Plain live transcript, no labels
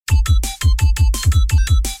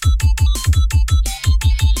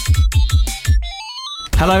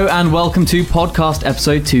Hello and welcome to podcast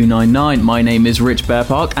episode 299. My name is Rich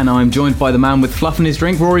Bearpark and I'm joined by the man with fluff in his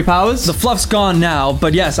drink, Rory Powers. The fluff's gone now,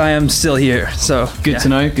 but yes, I am still here. So good to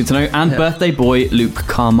know. And birthday boy Luke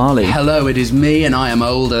Carmali. Hello, it is me and I am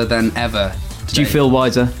older than ever. Do you feel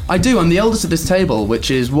wiser? I do. I'm the oldest at this table,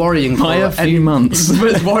 which is worrying for by a few months.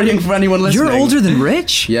 It's worrying for anyone listening. You're older than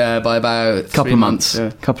Rich? Yeah, by about a couple of months.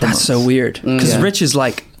 Yeah. That's so weird. Because Rich is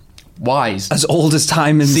like wise, as old as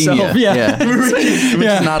time himself. Senior. Rich is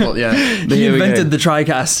an adult. Yeah, he invented the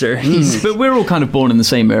TriCaster. But we're all kind of born in the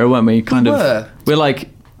same era, weren't we? We're like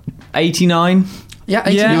 89. Yeah,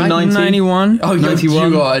 89, 91. Oh,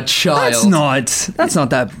 91. You are a child. That's not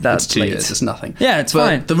that That's 2 late. years. It's nothing. Yeah, it's but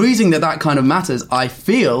fine. The reason that kind of matters, I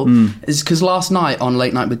feel, is because last night on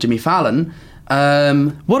Late Night with Jimmy Fallon.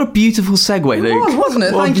 What a beautiful segue, Luke. It was, wasn't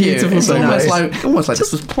it? Thank you. Beautiful It's segue. almost like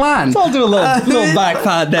this was planned. I'll do a little back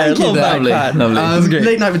pat there. Lovely.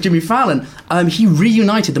 Late Night with Jimmy Fallon. He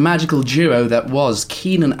reunited the magical duo that was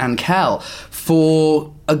Kenan and Kel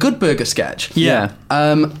for a Good Burger sketch. Yeah.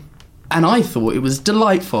 And I thought it was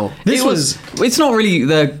delightful. It's not really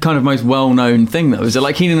the kind of most well-known thing, though, is it?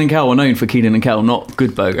 Like, Kenan and Kel were known for Kenan and Kel, not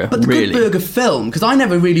Good Burger, but the really. Good Burger film, because I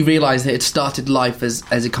never really realised that it started life as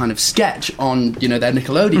a kind of sketch on, their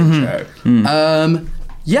Nickelodeon show.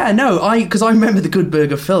 Because I remember the Good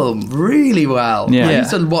Burger film really well. Yeah. I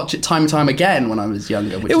used to watch it time and time again when I was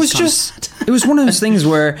younger. It was one of those things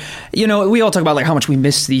where, we all talk about like how much we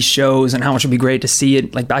miss these shows and how much it would be great to see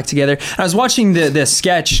it like back together. And I was watching the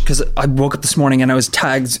sketch because I woke up this morning and I was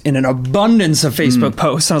tagged in an abundance of Facebook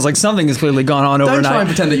posts. And I was like, something has clearly gone on overnight. Don't try and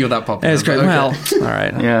pretend that you're that popular. It's great. Okay. Well, all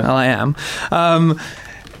right. Yeah. Well, I am.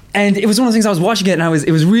 And it was one of the things I was watching it, and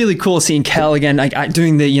it was really cool seeing Kel again, like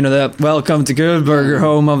doing the welcome to Good Burger,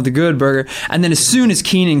 home of the Good Burger. And then as soon as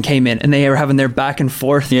Kenan came in and they were having their back and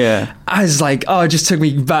forth, I was like, it just took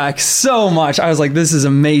me back so much. I was like, this is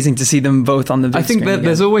amazing to see them both on the big I think screen that again.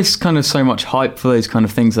 there's always kind of so much hype for those kind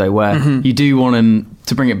of things, though, where you do want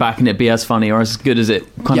to bring it back and it be as funny or as good as it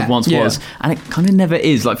kind of once was. And it kind of never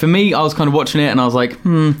is. Like, for me, I was kind of watching it and I was like,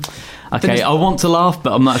 okay, I want to laugh,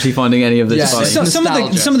 but I'm not actually finding any of this funny. So some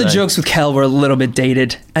of the jokes with Kel were a little bit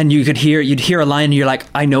dated, and you'd hear a line, and you're like,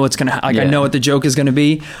 I know what's gonna, I know what the joke is gonna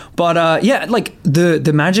be. But like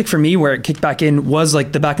the magic for me, where it kicked back in, was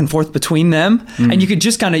like the back and forth between them, and you could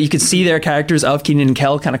just you could see their characters of Kenan and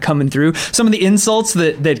Kel kind of coming through. Some of the insults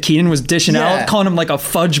that Kenan was dishing out, calling him like a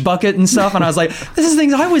fudge bucket and stuff, and I was like, this is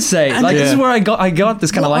things I would say. And this is where I got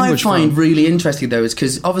this kind of language from. What I find really interesting though is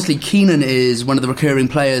because obviously Kenan is one of the recurring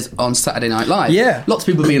players on Saturday Night Live. Yeah. Lots of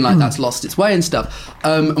people being like, that's lost its way and stuff.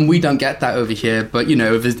 And we don't get that over here, but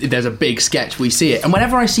if there's a big sketch, we see it. And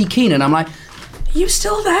whenever I see Kenan, I'm like, are you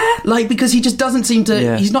still there? Like, because he just doesn't seem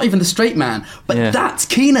to, he's not even the straight man, but that's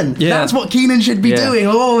Kenan. Yeah. That's what Kenan should be doing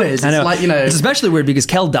always. It's like, It's especially weird because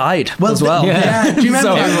Kel died as well. Yeah. Do you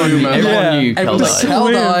remember that rumor? Everyone knew Kel died.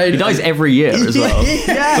 Kel died. He dies every year as well.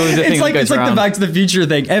 It's like the Back to the Future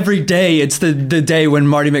thing. Every day, it's the day when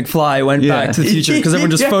Marty McFly went Back to the Future, because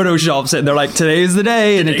everyone just photoshops it and they're like, today's the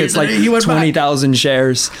day, and it gets like 20,000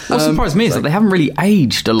 shares. What surprised me is that they haven't really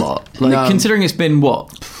aged a lot. Like, considering it's been,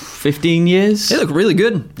 15 years? They look really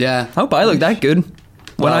good. Yeah. I hope I look that good.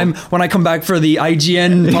 When I come back for the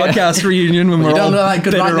IGN podcast reunion, when we're all don't look that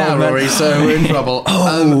good right now, Rory, so we're in trouble.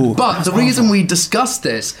 But the reason we discussed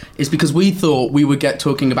this is because we thought we would get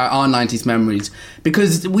talking about our 90s memories,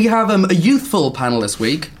 because we have a youthful panel this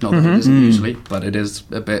week. Not that it isn't usually, but it is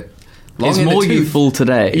a bit long. It's more youthful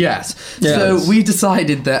today. Yes. So we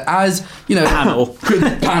decided that as, panel,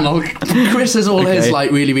 Chris has all his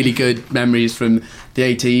really, really good memories from the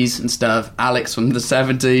 80s and stuff. Alex from the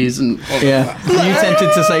 70s and You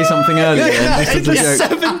tempted to say something earlier. The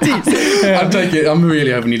 70s. I'm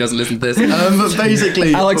really hoping he doesn't listen to this. But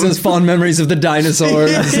basically, Alex has fond memories of the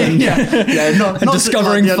dinosaurs and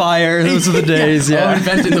discovering fire. Those are the days.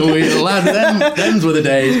 Inventing the wheel. Them's were the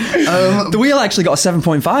days. The wheel actually got a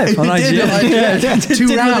 7.5 on IGN.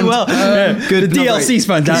 2 rounds. Really well. Good. The DLC's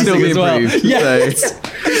fantastic as well.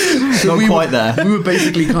 So not quite there. We were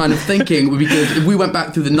basically kind of thinking it would be good if we went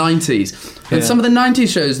back through the 90s. And some of the 90s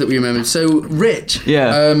shows that we remembered. So, Rich, do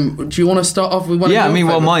you want to start off with one of your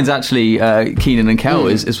favorites? Mine's actually Kenan and Kel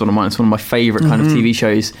is one of mine. It's one of my favourite kind of TV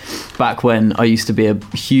shows back when I used to be a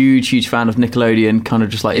huge fan of Nickelodeon, kind of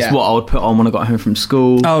just like, it's what I would put on when I got home from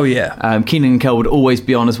school. Oh, yeah. Kenan and Kel would always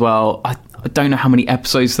be on as well. I don't know how many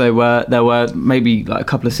episodes there were maybe like a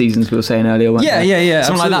couple of seasons we were saying earlier, weren't there? Yeah,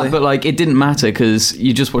 something absolutely. like that. But like it didn't matter because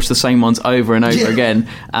you just watch the same ones over and over again,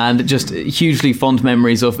 and just hugely fond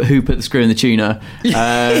memories of who put the screw in the tuna.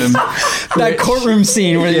 That courtroom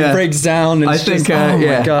scene where he breaks down. And I think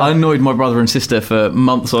my God. I annoyed my brother and sister for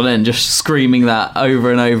months on end just screaming that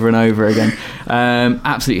over and over and over again.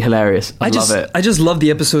 Absolutely hilarious. I love it. I just love the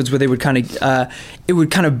episodes where they would kind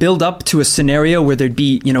of build up to a scenario where they'd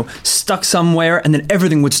be, stuck somewhere, and then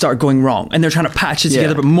everything would start going wrong, and they're trying to patch it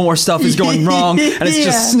together, but more stuff is going wrong, and it's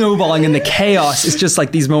just snowballing, and the chaos. It's just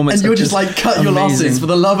like these moments. And you're just like, cut your losses, for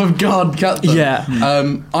the love of God, cut them. Yeah.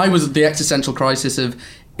 I was at the existential crisis of,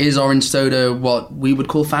 is orange soda what we would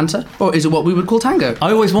call Fanta? Or is it what we would call Tango?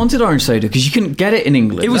 I always wanted orange soda because you couldn't get it in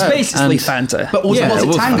England. It was basically Fanta. But also was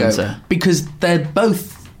it Tango? Fanta. Because they're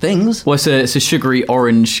both things. Well, it's a sugary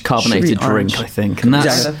orange carbonated drink, I think. And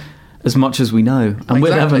that's as much as we know. And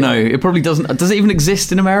we'll never know. It probably doesn't. Does it even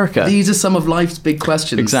exist in America? These are some of life's big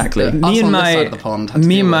questions. Exactly. Me and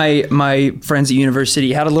my friends at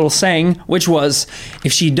university had a little saying, which was,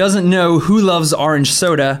 if she doesn't know who loves orange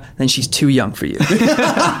soda, then she's too young for you.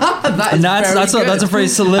 That's a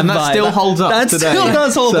phrase to live and that by. still holds up that today. Still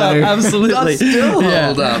does hold up, absolutely. That still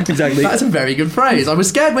hold up. Exactly. That's a very good phrase. I was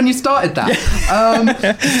scared when you started that.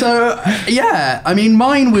 I mean,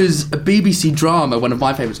 mine was a BBC drama, one of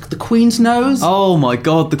my favourites, The Queen's Nose. Oh my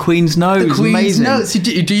God, The Queen's Nose. The Queen's amazing. Nose.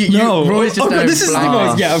 No. Roy's just this is the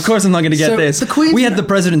most. Yeah, of course I'm not going to get this. We had The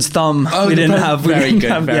President's Thumb. We didn't have.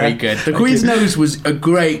 Very good. The Queen's Nose was a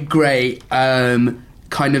great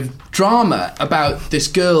kind of drama about this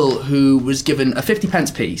girl who was given a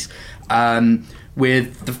 50p piece. And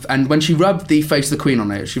when she rubbed the face of the Queen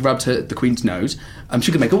on it, she rubbed the Queen's nose, she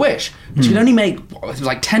could make a wish. But she could only make, it was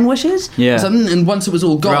like 10 wishes? Yeah. Or something, and once it was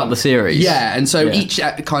all gone. Throughout the series. Yeah, and so each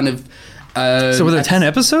kind of... so were there 10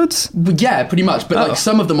 episodes? Yeah, pretty much. But like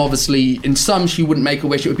some of them, obviously, in some she wouldn't make a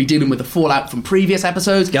wish. It would be dealing with the fallout from previous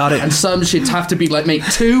episodes. Got it. And some she'd have to be like make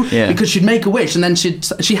 2 because she'd make a wish, and then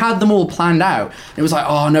she had them all planned out. And it was like,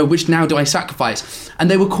 oh no, which now do I sacrifice? And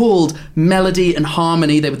they were called Melody and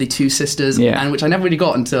Harmony. They were the two sisters, and which I never really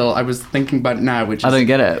got until I was thinking about it now. Which I don't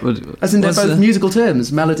get it. As in they're both musical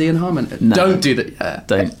terms, Melody and Harmony. No. Don't do that. Yeah.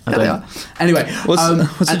 Don't. I don't. Anyway, what's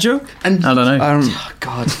the joke? And I don't know. Oh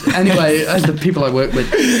God. Anyway, the people I work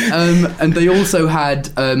with, and they also had.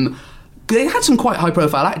 They had some quite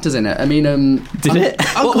high-profile actors in it. I mean, did it?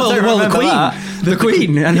 The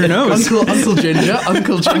Queen and her nose. Uncle Ginger.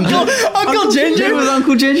 Uncle Ginger. Who was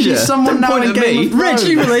Uncle Ginger? He's someone now in Game of Thrones. Rich,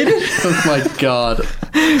 you related? Oh my God.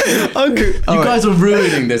 Uncle. You guys are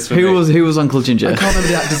ruining this for me. Who was Uncle Ginger? I can't remember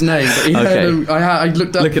the actor's name, but he I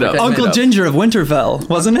looked up. Look it up. Uncle Ginger of Winterfell,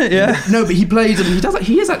 wasn't it? Yeah. No, but he plays.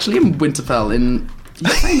 He is actually in Winterfell in.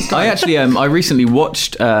 I recently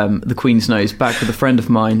watched The Queen's Nose back with a friend of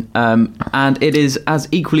mine, and it is as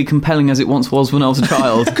equally compelling as it once was when I was a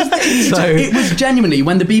child. It was genuinely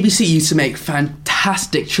when the BBC used to make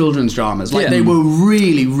fantastic children's dramas. Like they were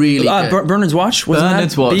really, really good. Bernard's Watch, wasn't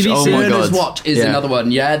Bernard's that? Watch. BBC? Oh my God. Bernard's Watch is another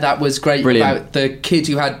one. Yeah, that was great. Brilliant. About the kids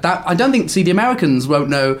who had that. I don't think. See, the Americans won't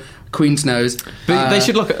know Queen's Nose, but they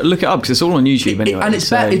should look it up because it's all on YouTube anyway. And it's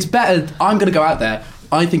better. I'm going to go out there.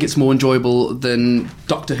 I think it's more enjoyable than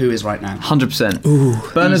Doctor Who is right now.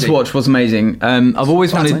 100%. Bernard's Watch was amazing. I've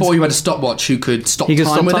always wanted... That's a boy who had a stopwatch who could stop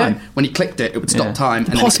time with it. When he clicked it, it would stop time.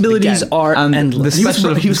 The possibilities are endless. He was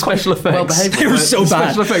special effects. Well behaved. They were so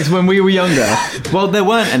bad. Special effects when we were younger. Well, there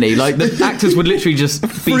weren't any. Like, the actors would literally just be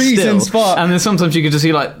freeze still. in spot. And then sometimes you could just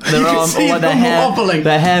see, like, their arm or like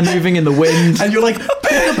their hair moving in the wind. And you're like,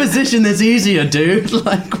 pick a position that's easier, dude.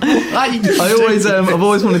 Like, I've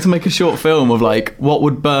always wanted to make a short film of, like, what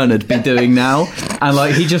would Bernard be doing now? And,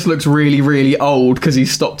 like, he just looks really, really old because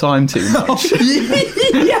he's stopped time too much.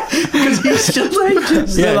 Yeah, because he's still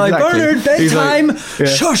ages. Yeah, like, exactly. Bernard, bedtime. Like,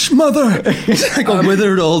 shush, mother. He's like a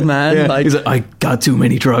withered old man. Yeah. Like, he's like, I got too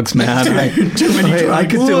many drugs, man. I could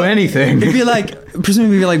do anything. It'd be like,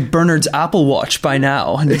 presumably be like Bernard's Apple Watch by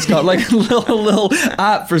now, and it's got like a little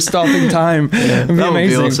app for stopping time. Yeah, It'd be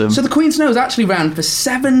amazing. Be awesome. So The Queen's Nose actually ran for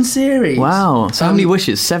 7 series. Wow. So how many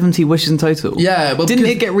wishes? 70 wishes in total? Yeah. Well, didn't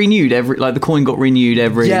it get renewed the coin got renewed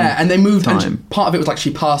every and they moved time? And part of it was like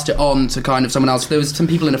she passed it on to kind of someone else. There was some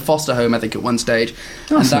people in a foster home, I think, at one stage.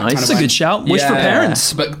 That's nice. That's a good shout. Wish for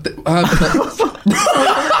parents. But why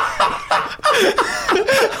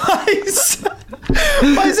is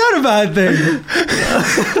that a bad thing?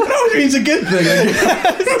 No, it means a good thing.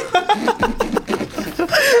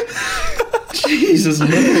 Jesus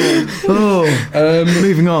Lord.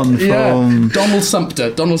 Moving on from Donald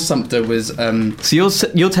Sumpter. Donald Sumpter was.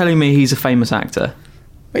 So you're telling me he's a famous actor?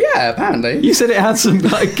 But yeah, apparently. You said it had some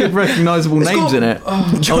like good recognisable names in it.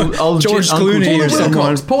 George Clooney or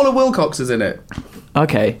someone. Paula Wilcox is in it.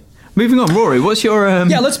 Okay. Moving on, Rory, what's your...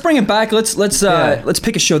 Yeah, let's bring it back. Let's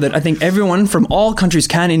pick a show that I think everyone from all countries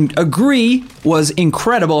can agree was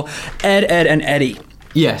incredible. Ed, and Eddie.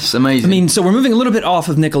 Yes, amazing. I mean, so we're moving a little bit off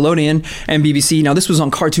of Nickelodeon and BBC. Now, this was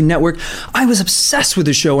on Cartoon Network. I was obsessed with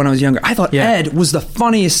the show when I was younger. I thought Ed was the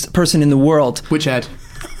funniest person in the world. Which Ed?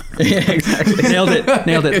 Yeah, exactly. Nailed it.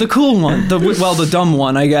 The cool one. The dumb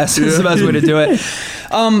one, I guess, is the best way to do it.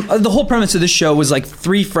 The whole premise of this show was like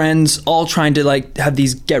three friends all trying to like have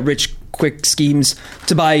these get rich quick schemes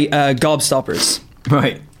to buy gobstoppers.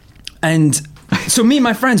 Right. And so me and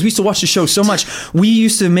my friends, we used to watch the show so much. We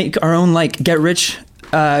used to make our own like get rich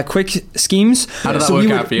quick schemes. How did that work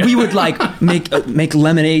out for you? We would like make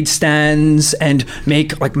lemonade stands and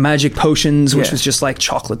make like magic potions, which was just like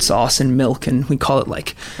chocolate sauce and milk, and we call it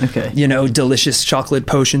like delicious chocolate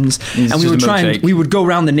potions. And we would go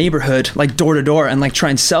around the neighborhood like door to door and like try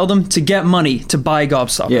and sell them to get money to buy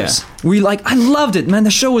gobstoppers. I loved it, man.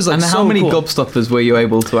 The show was like and so how many cool. gobstoppers were you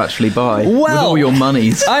able to actually buy with all your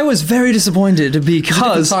monies? I was very disappointed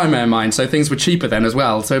because time in mind, so things were cheaper then as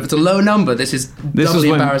well. So if it's a low number, this was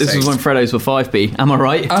when Freddos were 5p. Am I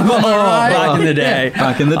right? Back in the day.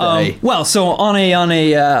 Back in the day. So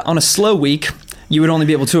on a slow week, you would only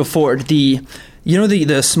be able to afford the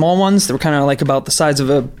small ones that were kind of like about the size of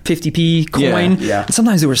a 50p coin. Yeah. And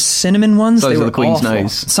sometimes there were cinnamon ones. Size they were of the Queen's awful.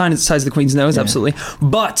 nose. Size of the Queen's nose, absolutely.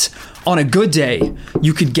 But on a good day,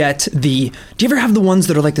 you could get do you ever have the ones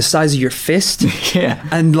that are like the size of your fist? Yeah.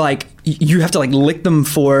 And like you have to like lick them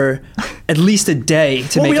for at least a day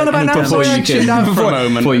to make it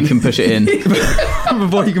before you can push it in.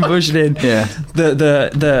 Before you can push it in. Yeah.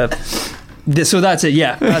 So that's it.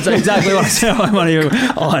 Yeah, that's exactly what I said. I want you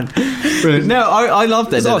on. Brilliant. No, I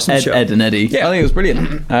loved Ed, awesome Ed and Eddie. Yeah. I think it was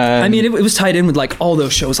brilliant. I mean, it was tied in with like all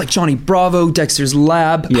those shows, like Johnny Bravo, Dexter's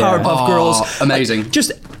Lab, Powerpuff Girls. Amazing.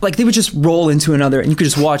 They would just roll into another, and you could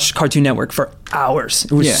just watch Cartoon Network for hours.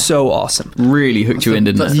 It was so awesome. Really hooked you in,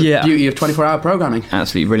 didn't it? That's the beauty of 24-hour programming.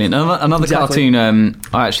 Absolutely brilliant. Another cartoon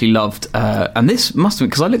I actually loved, and this must have been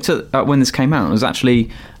because I looked at when this came out. It was actually.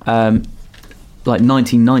 Like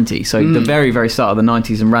 1990, so the very, very start of the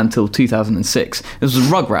 90s and ran till 2006. This was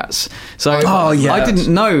Rugrats. So I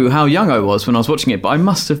didn't know how young I was when I was watching it, but I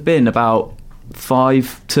must have been about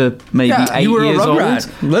 5 to maybe 8 years old. I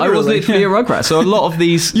was literally a Rugrat. So a lot of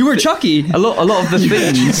these... You were Chucky. A lot of the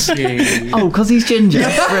things... Oh, because he's ginger.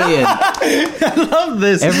 Brilliant. I love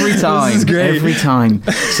this. Every time. This is great. Every time.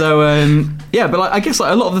 So, but I guess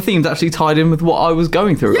a lot of the themes actually tied in with what I was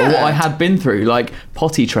going through or what I had been through, like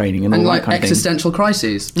potty training and all that kind of thing. Existential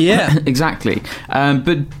crises. Yeah. Exactly.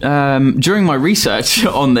 But during my research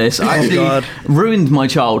on this, I actually ruined my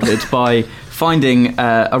childhood by... finding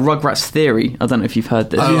a Rugrats theory. I don't know if you've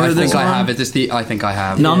heard this. I think I have. I think I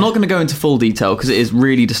have. No, I'm not going to go into full detail because it is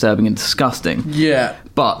really disturbing and disgusting. Yeah.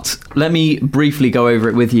 But let me briefly go over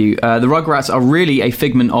it with you. The Rugrats are really a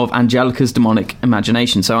figment of Angelica's demonic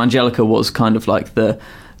imagination. So Angelica was kind of like the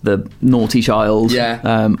naughty child,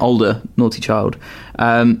 older naughty child.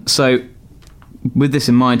 So with this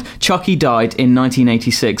in mind, Chucky died in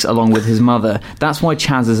 1986 along with his mother. That's why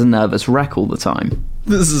Chaz is a nervous wreck all the time.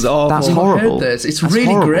 This is awful. That's horrible. It's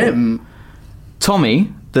really grim.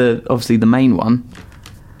 Tommy, obviously the main one,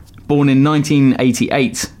 born in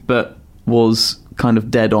 1988, but was kind of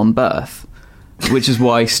dead on birth, which is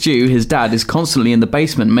why Stu, his dad, is constantly in the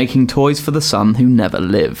basement making toys for the son who never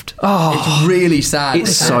lived. Oh, it's really sad.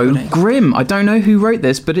 It's so grim. I don't know who wrote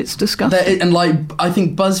this, but it's disgusting. And I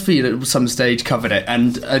think BuzzFeed at some stage covered it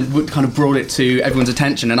and kind of brought it to everyone's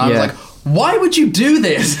attention, and I was like, why would you do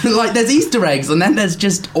this? Like, there's Easter eggs, and then there's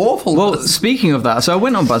just awful. Well, speaking of that, so I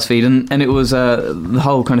went on BuzzFeed, and it was the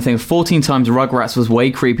whole kind of thing. 14 times Rugrats was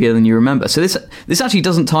way creepier than you remember. So this actually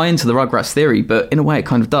doesn't tie into the Rugrats theory, but in a way it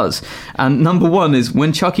kind of does. And number one is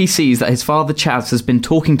when Chucky sees that his father Chaz has been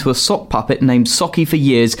talking to a sock puppet named Socky for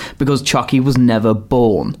years because Chucky was never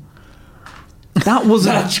born. That was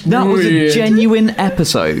a genuine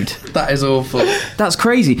episode. That is awful. That's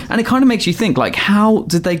crazy. And it kind of makes you think, like, how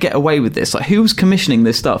did they get away with this? Like, who was commissioning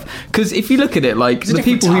this stuff? Because if you look at it, like, the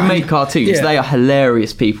people who make cartoons, they are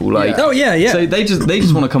hilarious people. Like, oh, yeah. So they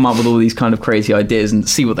just want to come up with all these kind of crazy ideas and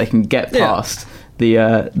see what they can get past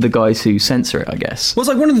the guys who censor it, I guess. Well, it's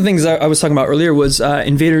like one of the things I was talking about earlier was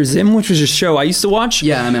Invader Zim, which was a show I used to watch.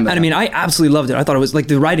 Yeah, I remember. And I mean, I absolutely loved it. I thought it was like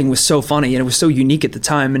the writing was so funny and it was so unique at the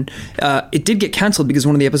time. And it did get cancelled because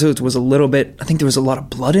one of the episodes was a little bit, I think there was a lot of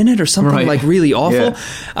blood in it or something like really awful. Yeah.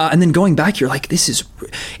 And then going back, you're like,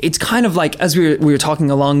 it's kind of like, as we were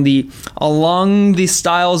talking along the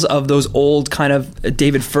styles of those old kind of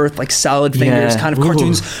David Firth, like Salad Fingers kind of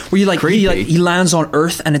cartoons where you like, he lands on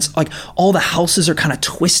Earth and it's like all the houses are kind of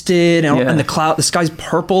twisted and the sky's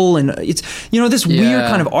purple and it's, this weird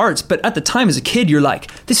kind of art. But at the time as a kid, you're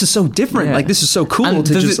like, this is so different. Like, this is so cool. And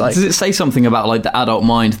does it say something about like the adult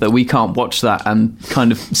mind that we can't watch that and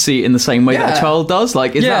kind of see it in the same way that a child does?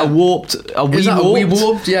 Like, is that a wee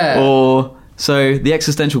warped? Yeah. Or... So the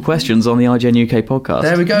existential questions on the IGN UK podcast.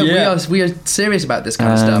 There we go. Yeah. We are serious about this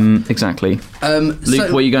kind of stuff. Exactly.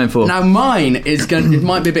 Luke, what are you going for? Now mine is going. It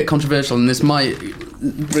might be a bit controversial, and this might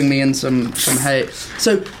bring me in some hate.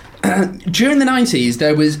 So during the 90s,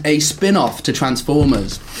 there was a spin-off to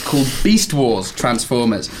Transformers called Beast Wars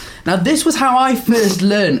Transformers. Now this was how I first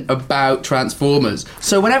learned about Transformers.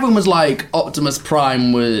 So when everyone was like Optimus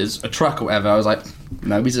Prime was a truck or whatever, I was like,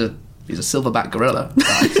 no, he's a silverback gorilla.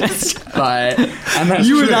 And that's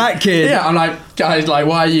you were that kid. Yeah, I'm like, guys, like,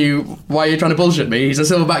 why are you trying to bullshit me? He's a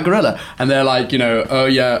silverback gorilla. And they're like, oh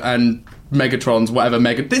yeah, and Megatron's whatever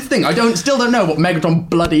this thing. Still don't know what Megatron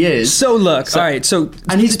bloody is. So look, all right. So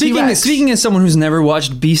and he's speaking as someone who's never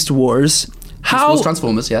watched Beast Wars.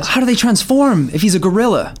 Transformers, yes. How do they transform if he's a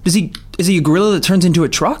gorilla? Is he a gorilla that turns into a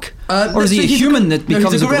truck, or is he a human that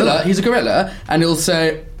becomes a gorilla? He's a gorilla, and he'll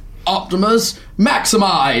say, Optimus,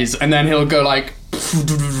 maximize, and then he'll go like,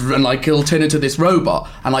 and like he'll turn into this robot,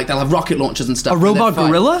 and like they'll have rocket launchers and stuff. A robot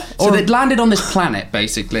gorilla? So they'd landed on this planet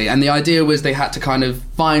basically, and the idea was they had to kind of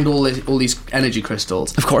find all these energy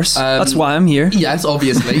crystals. Of course, that's why I'm here. Yes,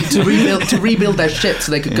 obviously, to rebuild their ship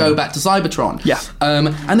so they could go back to Cybertron. Yeah.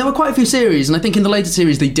 And there were quite a few series, and I think in the later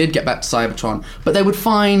series they did get back to Cybertron, but they would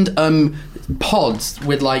find pods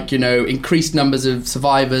with like increased numbers of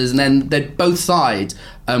survivors, and then both sides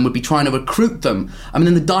would be trying to recruit them. I mean,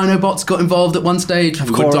 then the Dinobots got involved at one stage.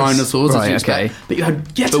 Of course. Dinosaurs, as you expect. But you had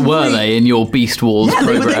were they in your Beast Wars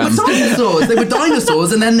program? They were dinosaurs. They were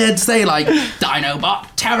dinosaurs, and then they'd say like, Dinobot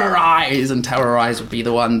terrorize, and terrorize would be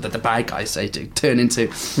the one that the bad guys say to turn into. It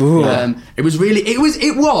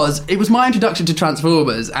was my introduction to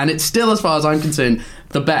Transformers, and it's still, as far as I'm concerned,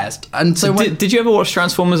 the best. And so did you ever watch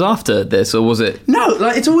Transformers after this, or was it? No,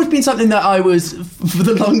 like it's always been something that I was, for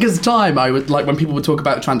the longest time, I would like when people would talk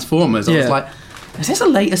about Transformers, I was like, is this a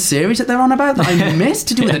later series that they're on about that I missed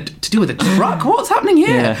to do with a truck? What's happening here?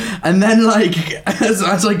 Yeah. And then like as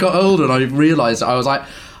I got older and I realised, I was like,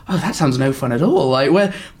 oh, that sounds no fun at all. Like,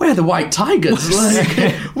 where are the white tigers? Like,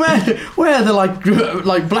 where are the like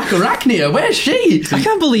Black Arachnia? Where's she? I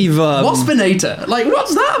can't believe Waspinator. Like,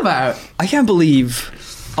 what's that about? I can't believe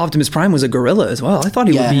Optimus Prime was a gorilla as well. I thought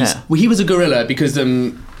he would be. Well, he was a gorilla because I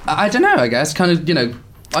don't know. I guess kind of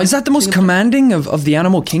is that the most commanding of the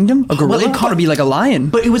animal kingdom? A gorilla? It can't be like a lion.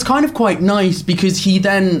 But it was kind of quite nice because he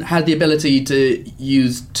then had the ability to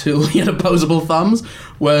use he had opposable thumbs,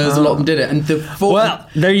 whereas a lot of them didn't. And well,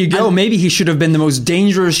 there you go. Maybe he should have been the most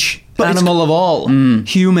dangerous animal of all.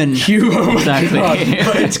 Human. Exactly.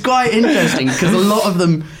 But it's quite interesting because a lot of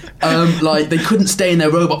them, like they couldn't stay in their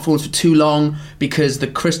robot forms for too long because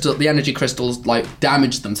the energy crystals like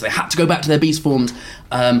damaged them, so they had to go back to their beast forms.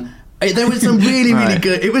 There was some really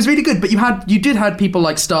good. It was really good, but you did have people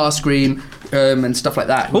like Starscream and stuff like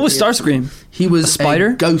that. What was Starscream? He was a spider,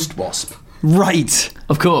 a ghost wasp. Right,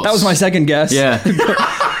 of course. That was my second guess. Yeah,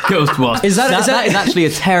 ghost wasp. Is that is actually a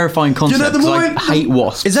terrifying concept? I hate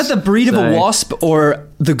wasps. Is that the breed of a wasp or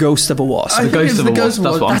the ghost of a wasp? The ghost of a wasp.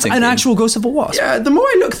 That's what I'm thinking. An actual ghost of a wasp. Yeah. The more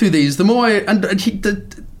I look through these, the more there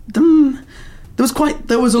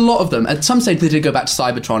was a lot of them. At some stage, they did go back to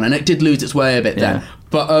Cybertron, and it did lose its way a bit there.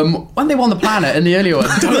 But when they won the planet in the earlier one,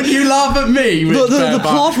 don't you laugh at me? The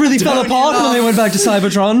plot really fell apart when they went back to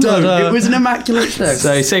Cybertron. It was an immaculate show.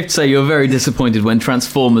 So safe to say you were very disappointed when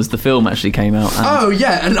Transformers the film actually came out. And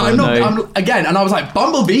and I was like,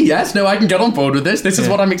 Bumblebee, yes, no, I can get on board with this. This is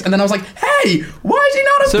what I'm. And then I was like, hey, why is he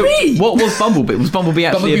not a bee? What was Bumblebee? Was Bumblebee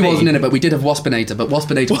actually? Bumblebee wasn't in it, but we did have Waspinator. But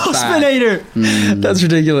Waspinator was bad. That's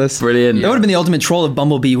ridiculous. Brilliant. That would have been the ultimate troll if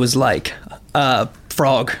Bumblebee was like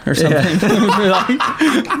frog or something.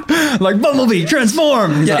 Like Bumblebee,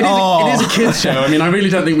 transform! Yeah, it is a kid's show. I mean, I really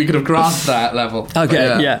don't think we could have grasped that level.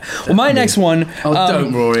 Okay, yeah. Well, my next one...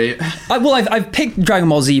 don't, Rory. I've picked Dragon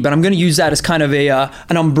Ball Z, but I'm going to use that as kind of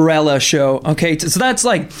an umbrella show, okay? So that's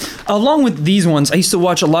like... Along with these ones, I used to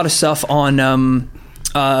watch a lot of stuff on...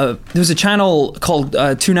 there was a channel called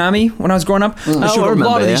Toonami when I was growing up. I showed a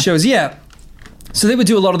lot of these shows. Yeah. So they would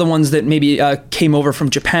do a lot of the ones that maybe came over from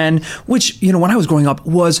Japan, which, you know, when I was growing up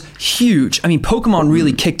was huge. I mean, Pokemon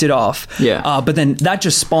really kicked it off. Yeah. But then that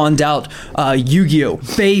just spawned out Yu-Gi-Oh!,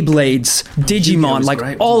 Beyblades, Digimon, like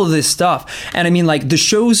great, all of this stuff. And I mean, like the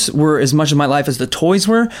shows were as much of my life as the toys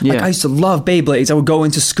were. Yeah. Like I used to love Beyblades. I would go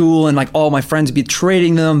into school and like all my friends would be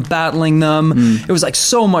trading them, battling them. It was like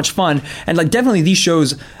so much fun. And like definitely these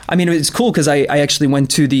shows, I mean, it's cool because I actually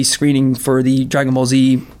went to the screening for the Dragon Ball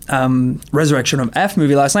Z Resurrection of F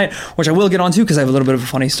movie last night, which I will get onto because I have a little bit of a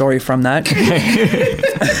funny story from that.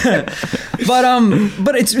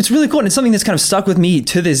 but it's really cool, and it's something that's kind of stuck with me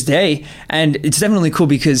to this day. And it's definitely cool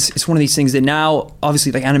because it's one of these things that now,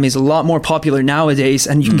 obviously, like anime is a lot more popular nowadays,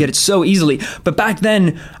 and you can get it so easily. But back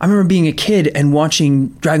then, I remember being a kid and watching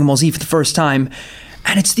Dragon Ball Z for the first time,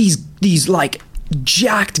 and it's these like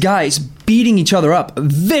jacked guys beating each other up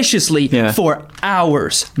viciously for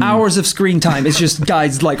hours of screen time. It's just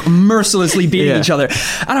guys like mercilessly beating each other,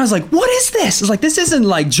 and I was like, what is this? It's like, this isn't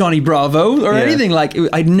like Johnny Bravo or anything. Like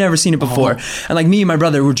I'd never seen it before. And like me and my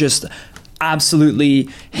brother were just absolutely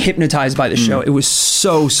hypnotized by the show. It was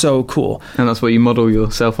so cool. And that's what you model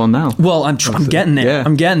yourself on now. Well, I'm getting there.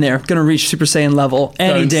 I'm getting there. Gonna reach Super Saiyan level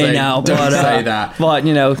any day now. Don't say that. But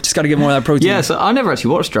you know, just got to get more of that protein. Yeah, so I never actually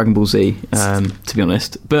watched Dragon Ball Z, to be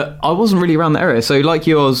honest. But I wasn't really around that area. So like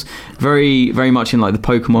yours, very, very much in like the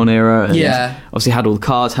Pokemon era. And obviously had all the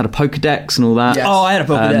cards, had a Pokedex and all that. Yes. Oh, I had a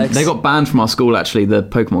Pokedex. They got banned from our school actually, the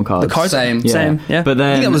Pokemon cards. The cards? Same. Yeah. But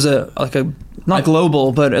then I think it was a not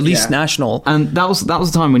global, but at least national. And that was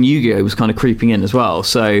the time when Yu-Gi-Oh! Was kind of creeping in as well.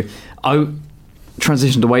 So I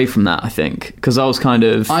transitioned away from that, I think, because I was kind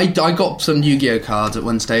of... I got some Yu-Gi-Oh! Cards at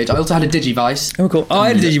one stage. I also had a Digivice. Oh, cool. Oh, I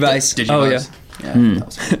had a Digivice. Digivice. Oh, yeah. That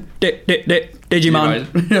was... Digimon.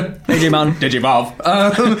 Digimon.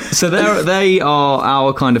 Digivolve. So they are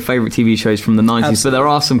our kind of favourite TV shows from the 90s, Absolutely. But there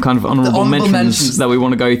are some kind of honourable mentions that we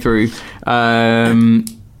want to go through.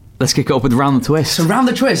 Let's kick it off with Round the Twist. So Round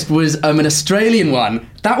the Twist was an Australian one.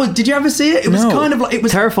 That was. Did you ever see it? It was kind of like it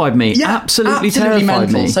was terrified me. Yeah, absolutely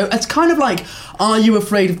terrified mental. me. So it's kind of like, Are You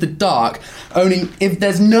Afraid of the Dark? Only if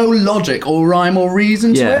there's no logic or rhyme or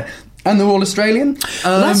reason to it. And they're all Australian.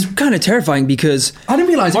 That's kind of terrifying because I didn't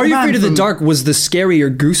realise. Are You Afraid of the Dark was the scarier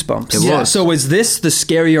Goosebumps. It was. So is this the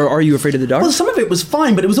scarier Are You Afraid of the Dark? Well, some of it was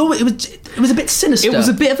fine, but it was a bit sinister. It was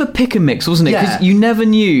a bit of a pick and mix, wasn't it? Because you never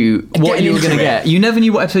knew what you were going to get. You never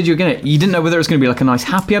knew what episode you were going to get. You didn't know whether it was going to be like a nice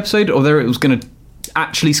happy episode or whether it was going to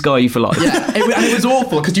actually scar you for life. Yeah, and it was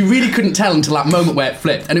awful because you really couldn't tell until that moment where it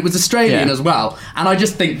flipped, and it was Australian as well. And I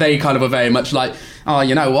just think they kind of were very much like, oh,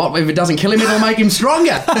 you know what? If it doesn't kill him, it'll make him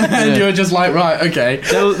stronger. And you're just like, right, okay.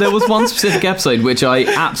 There was one specific episode which I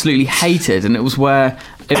absolutely hated, and it was where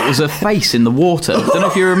it was a face in the water. I don't know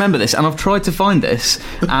if you remember this, and I've tried to find this,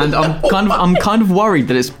 and I'm kind of worried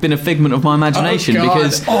that it's been a figment of my imagination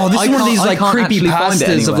because this is one of these like creepy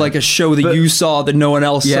pastas of like a show that you saw that no one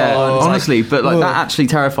else saw. Honestly, but like that actually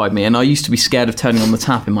terrified me, and I used to be scared of turning on the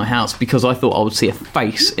tap in my house because I thought I would see a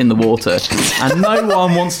face in the water, and no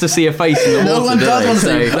one wants to see a face in the water. No one does want to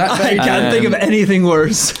see that. I can't think of anything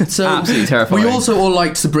worse. So absolutely terrifying. We also all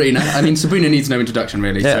liked Sabrina. I mean, Sabrina needs no introduction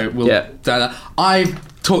really. So we'll.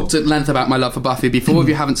 I've talked at length about my love for Buffy before. If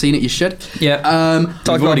you haven't seen it, you should.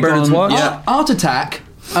 Talk about Bernard's Watch. Art Attack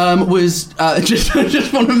was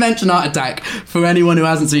just want to mention Art Attack for anyone who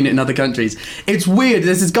hasn't seen it in other countries. It's weird.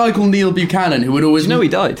 There's this guy called Neil Buchanan who would always... You know he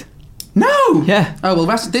died? No! Yeah. Oh, well,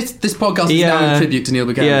 this podcast is now in tribute to Neil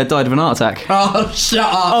Buchanan. Yeah, died of an heart attack. Oh, shut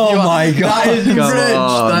up. Oh, my God. That is rich.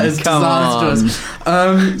 That is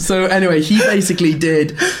disastrous. So, anyway, he basically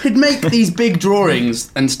he'd make these big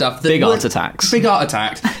drawings and stuff. Big art attacks. Big art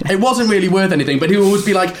attacks. It wasn't really worth anything, but he would always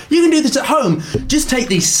be like, you can do this at home. Just take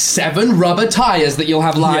these 7 rubber tyres that you'll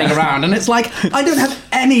have lying around. And it's like, I don't have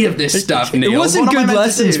any any of this stuff, Neil. It wasn't good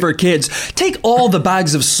lessons for kids. Take all the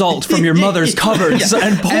bags of salt from your mother's cupboards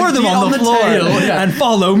and pour them on the floor and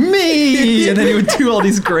follow me. And then he would do all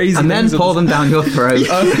these crazy and things. then pour them down your throat.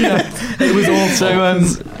 It was awful.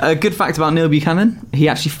 So, a good fact about Neil Buchanan, he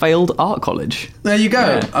actually failed art college. There you go.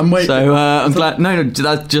 Yeah. I'm waiting. So, I'm glad... No,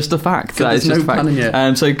 that's just a fact. That is just a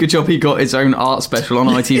fact. So, good job he got his own art special on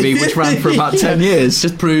ITV, which ran for about 10 years.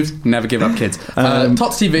 Just proves never give up, kids.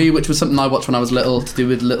 Tots TV, which was something I watched when I was little, to do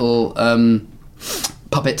with little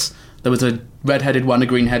puppets. There was a red-headed one, a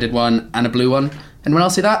green-headed one, and a blue one. Anyone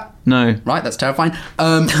else see that? No. Right, that's terrifying.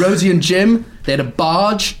 Rosie and Jim, they had a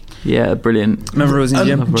barge. Yeah, brilliant. Remember Rosie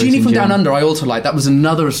Jim? Genie from Down Under, I also liked. That was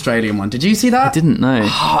another Australian one. Did you see that? I didn't know.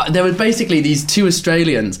 There were basically these two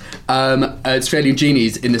Australian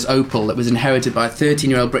genies in this opal that was inherited by a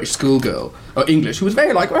 13-year-old British schoolgirl, or English, who was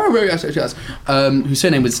very like, whose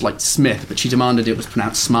surname was like Smith, but she demanded it was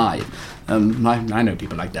pronounced Smythe. I know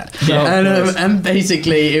people like that. And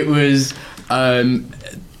basically it was, the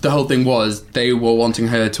whole thing was they were wanting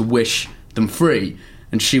her to wish them free.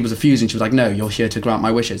 And she was refusing. She was like, no, you're here to grant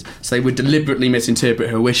my wishes. So they would deliberately misinterpret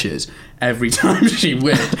her wishes every time she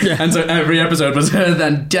wished. And so every episode was her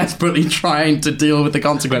then desperately trying to deal with the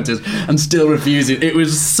consequences and still refusing. It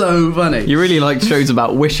was so funny. You really like shows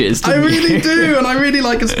about wishes, I really do, and I really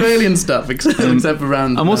like Australian stuff, except for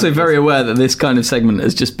around... I'm also very aware that this kind of segment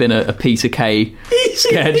has just been a Peter Kay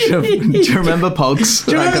sketch of... Do you remember Pogs?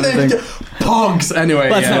 Do you remember Pogs? Anyway,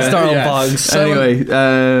 let's not start on Pogs.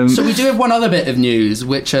 So, so we do have one other bit of news,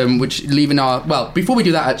 which leaving our... Well, before we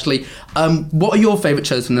do that, actually, what are your favourite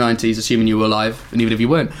shows from the 90s, assuming you were alive, and even if you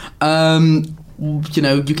weren't? You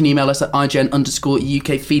know, you can email us at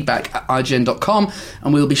ign_UKfeedback@ign.com,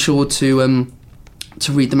 and we'll be sure to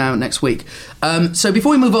read them out next week. So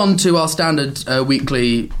before we move on to our standard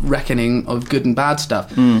weekly reckoning of good and bad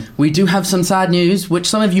stuff, we do have some sad news, which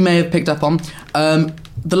some of you may have picked up on.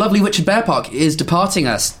 The lovely Richard Bearpark is departing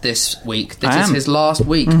us this week. This is his last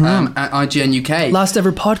week at IGN UK. Last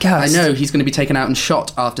ever podcast. I know, he's going to be taken out and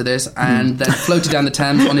shot after this and then floated down the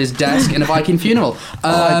Thames on his desk in a Viking funeral.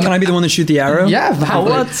 Can I be the one that shoot the arrow? Yeah,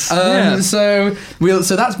 happily. What? So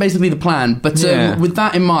that's basically the plan. But with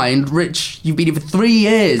that in mind, Rich, you've been here for 3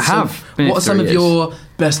 years. What are some of your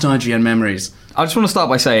best IGN memories? I just want to start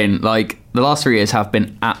by saying, like, the last 3 years have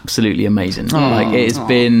been absolutely amazing. Like, it has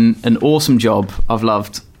been an awesome job. I've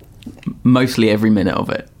loved mostly every minute of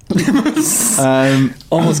it.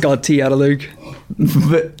 Almost got tea out of Luke.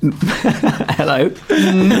 But, hello.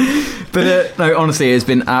 But no, honestly, it's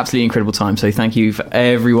been an absolutely incredible time. So thank you for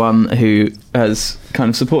everyone who has kind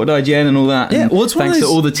of supported IGN and all that. Yeah, well, thanks to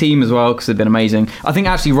all the team as well, because they've been amazing. I think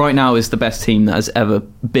actually right now is the best team that has ever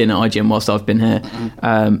been at IGN whilst I've been here.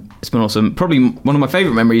 It's been awesome. Probably one of my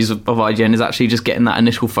favourite memories of IGN is actually just getting that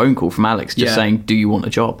initial phone call from Alex, just saying, do you want a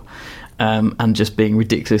job? And just being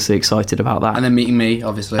ridiculously excited about that. And then meeting me,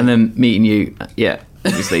 obviously. And then meeting you,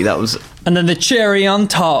 obviously that was... And then the cherry on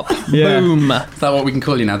top. Boom. Is that what we can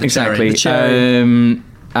call you now? The exactly. cherry?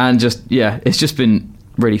 And just, it's just been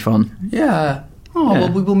really fun. Yeah. Oh,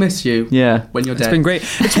 well, we will miss you when you're dead. It's been great.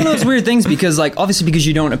 It's one of those weird things because, like, obviously because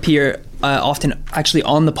you don't appear often actually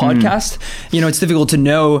on the podcast, you know, it's difficult to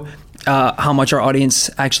know how much our audience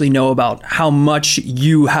actually know about how much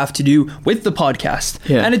you have to do with the podcast.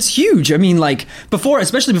 And it's huge. I mean, like,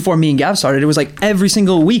 especially before me and Gav started, it was like every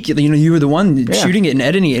single week, you know, you were the one shooting it and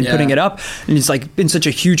editing it and putting it up. And it's like been such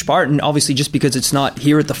a huge part. And obviously just because it's not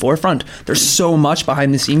here at the forefront, there's so much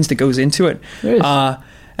behind the scenes that goes into it.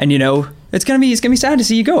 And, you know, it's gonna be sad to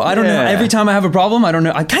see you go. I don't know. Every time I have a problem, I don't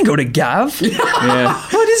know. I can't go to Gav. What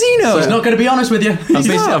does he know? So he's not going to be honest with you.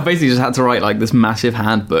 I've basically just had to write like this massive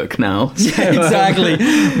handbook now. So, exactly.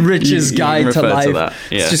 Rich's Guide to Life.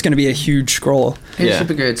 It's just going to be a huge scroll. It's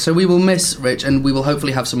super good. So we will miss Rich, and we will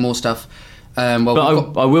hopefully have some more stuff. I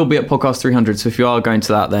will be at Podcast 300, so if you are going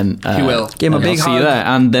to that, then you will. Give him a big hug. See you there,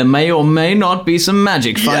 and there may or may not be some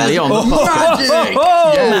magic finally on the podcast.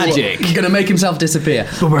 Magic! He's going to make himself disappear.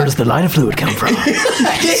 But where does the lighter fluid come from?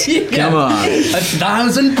 Come on.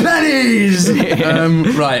 1,000 pennies!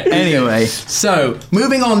 Right. Anyway. So,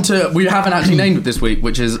 moving on to... We haven't actually named it this week,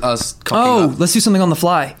 which is us cocking up. Let's do something on the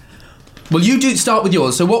fly. Well, you do start with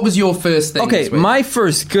yours. So what was your first thing this week? My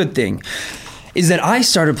first good thing is that I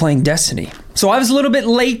started playing Destiny. So I was a little bit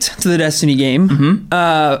late to the Destiny game.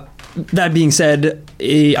 That being said,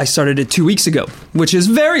 I started it 2 weeks ago, which is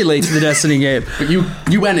very late to the Destiny game. But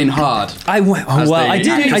you went in hard. I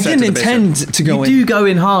didn't intend to go in. You do go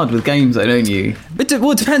in hard with games, though, don't you?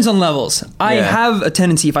 It depends on levels. I have a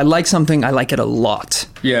tendency, if I like something, I like it a lot.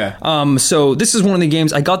 So this is one of the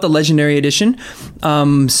games. I got the Legendary Edition.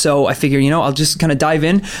 So I figure, I'll just kind of dive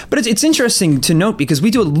in. But it's interesting to note because we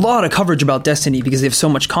do a lot of coverage about Destiny because they have so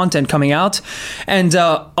much content coming out. And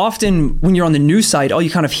often when you're on the news side, all you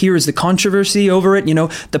kind of hear is the controversy over it.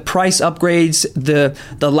 The price upgrades,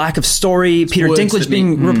 the lack of story, Peter Dinklage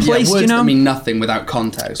being replaced. Words that mean nothing without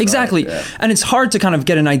context. Exactly. Right? Yeah. And it's hard to kind of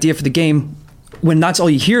get an idea for the game when that's all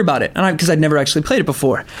you hear about it. And because I'd never actually played it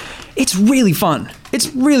before. It's really fun. It's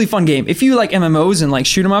a really fun game. If you like MMOs and like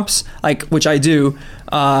shoot 'em ups, like which I do,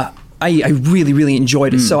 I really, really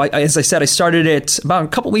enjoyed it. So as I said, I started it about a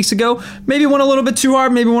couple weeks ago. Maybe went a little bit too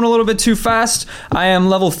hard, maybe went a little bit too fast. I am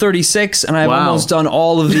level 36 and I've almost done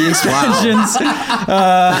all of the expansions.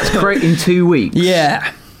 That's great in 2 weeks.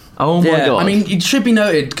 Yeah. Oh my god! I mean, it should be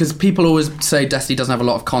noted because people always say Destiny doesn't have a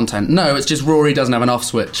lot of content. No, it's just Rory doesn't have an off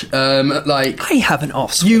switch. I have an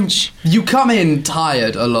off switch. You come in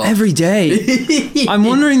tired a lot every day. I'm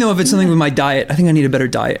wondering though if it's something with my diet. I think I need a better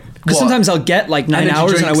diet. Because sometimes I'll get like 9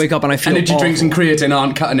 hours and I wake up and I feel energy awful. drinks and creatine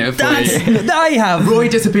aren't cutting it for you. I have. Rory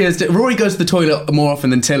disappears. Rory goes to the toilet more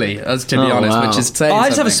often than Tilly, to be honest, wow. which is saying I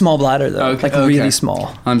just have a small bladder though, really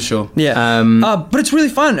small. I'm sure. Yeah, but it's really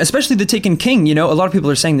fun, especially the Taken King. You know, a lot of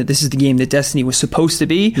people are saying that this is the game that Destiny was supposed to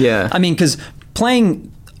be. Yeah, I mean, because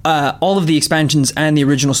playing all of the expansions and the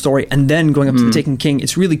original story and then going up to the Taken King,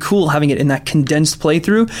 it's really cool having it in that condensed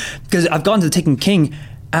playthrough. Because I've gone to the Taken King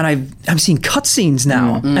and I'm seeing cutscenes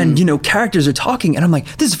now, and you know, characters are talking, and I'm like,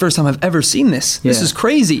 this is the first time I've ever seen this. Yeah. This is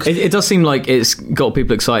crazy. It does seem like it's got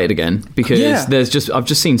people excited again, because I've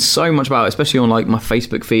just seen so much about it, especially on like my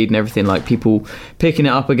Facebook feed and everything, like people picking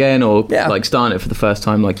it up again or like starting it for the first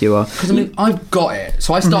time, like you are. Because I mean, I've got it,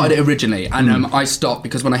 so I started it originally, and I stopped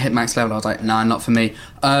because when I hit max level, I was like, nah, not for me.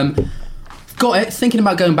 Got it, thinking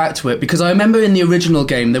about going back to it, because I remember in the original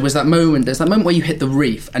game there's that moment where you hit the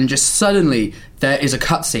reef and just suddenly there is a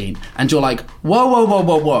cutscene and you're like,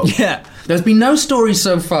 whoa. Yeah. There's been no story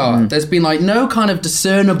so far. There's been like no kind of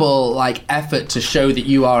discernible like effort to show that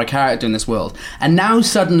you are a character in this world. And now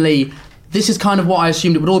suddenly this is kind of what I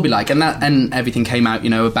assumed it would all be like, and everything came out, you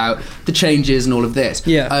know, about the changes and all of this.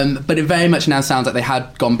 Yeah. But it very much now sounds like they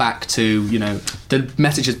had gone back to, you know, the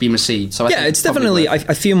message has been received. So I think it's definitely. I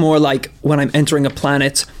feel more like when I'm entering a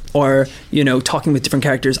planet or, you know, talking with different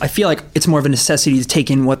characters, I feel like it's more of a necessity to take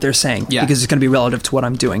in what they're saying because it's going to be relative to what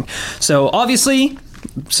I'm doing. So obviously,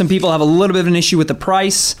 some people have a little bit of an issue with the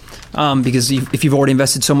price. Because if you've already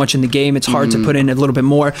invested so much in the game, it's hard to put in a little bit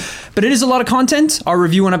more. But it is a lot of content. Our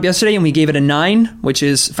review went up yesterday and we gave it a 9, which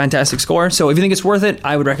is a fantastic score. So if you think it's worth it,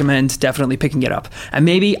 I would recommend definitely picking it up. And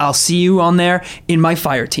maybe I'll see you on there in my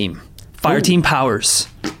fire team. Team Powers.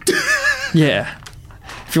 Yeah.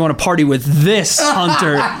 If you want to party with this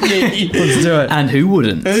hunter, let's do it. And who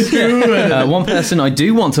wouldn't? One person I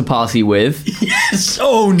do want to party with. Yes.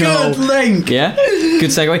 Oh no. Good link. Yeah. Good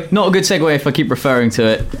segue. Not a good segue if I keep referring to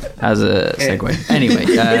it as a segue. Anyway,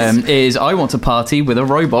 is I want to party with a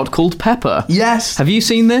robot called Pepper. Yes. Have you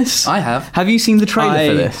seen this? I have. Have you seen the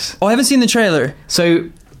trailer for this? Oh, I haven't seen the trailer. So,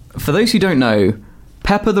 for those who don't know,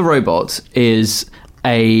 Pepper the robot is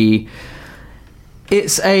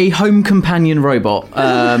It's a home companion robot.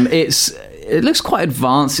 It looks quite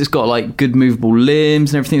advanced. It's got like good movable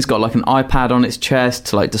limbs and everything. It's got like an iPad on its chest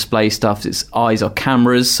to like display stuff. Its eyes are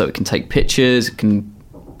cameras, so it can take pictures. It can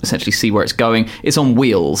essentially see where it's going. It's on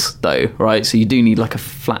wheels though, right? So you do need like a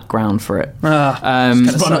flat ground for it.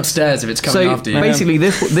 Run upstairs if it's coming after you. So basically,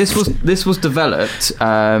 this was developed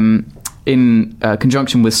in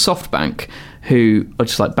conjunction with SoftBank, who are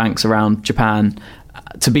just like banks around Japan,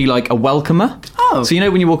 to be like a welcomer. Oh. So you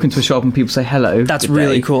know when you walk into a shop and people say hello. That's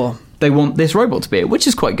really cool. They want this robot to be it, which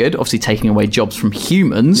is quite good. Obviously taking away jobs from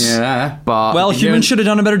humans. Yeah. But humans should have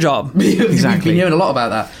done a better job. Exactly. We've been hearing a lot about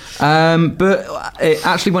that. But it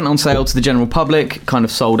actually went on sale to the general public, kind of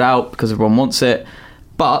sold out because everyone wants it.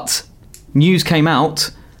 But news came out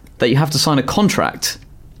that you have to sign a contract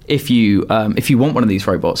if you want one of these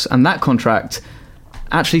robots. And that contract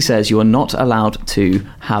actually says you are not allowed to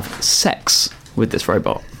have sex with this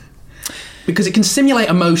robot. Because it can simulate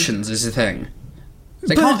emotions is the thing.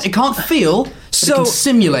 So it can't feel, but it can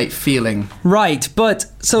simulate feeling. Right, but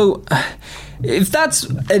so if that's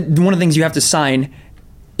one of the things you have to sign,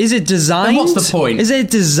 is it designed? Then what's the point? Is it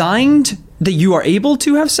designed that you are able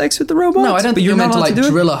to have sex with the robot? No, I don't think you're meant to like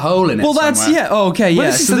drill a hole in it. Well, that's somewhere. okay.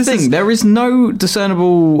 Well, this is the thing. There is no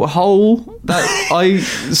discernible hole that I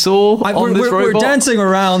saw on this robot. We're dancing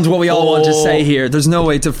around what we all want to say here. There's no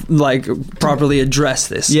way to like properly address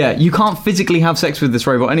this. Yeah, you can't physically have sex with this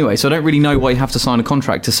robot anyway. So I don't really know why you have to sign a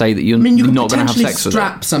contract to say that you're not going to have sex with it.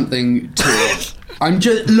 Strap something to it. I'm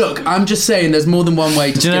just saying there's more than one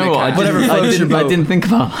way to skin a cat. I didn't think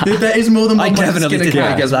about that. There is more than one way to skin a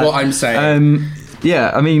cat, is what I'm saying.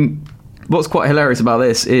 Yeah, I mean, what's quite hilarious about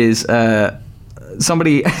this is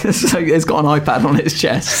somebody has got an iPad on its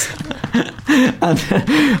chest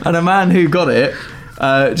and a man who got it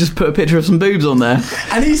just put a picture of some boobs on there.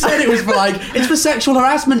 And he said it was for it's for sexual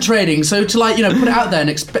harassment training, so to put it out there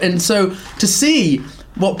and so to see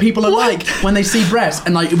what people are like when they see breasts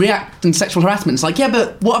and like react in sexual harassment. It's like, yeah,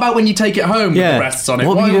 but what about when you take it home with the breasts on it?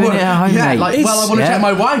 What are you doing at home, mate? Like, well, I want to check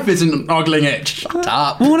my wife isn't ogling it. Shut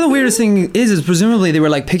up. Well, one of the weirdest things is presumably they were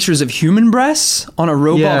like pictures of human breasts on a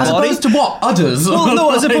robot As body. opposed to what? Udders? Well,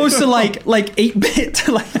 no, as opposed to like 8-bit,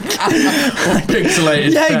 like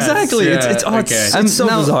pixelated. Yeah, exactly. It's so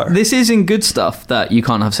bizarre. This is in Good Stuff that you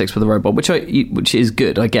can't have sex with a robot, which is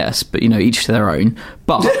good, I guess. But each to their own.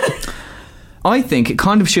 But I think it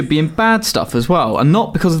kind of should be in Bad Stuff as well, and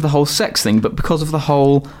not because of the whole sex thing, but because of the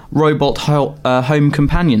whole robot home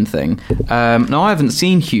companion thing. Now, I haven't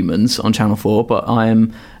seen Humans on Channel 4, but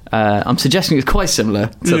I'm suggesting it's quite similar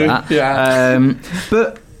to that. Yeah.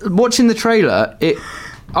 But watching the trailer,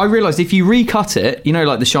 I realised if you recut it,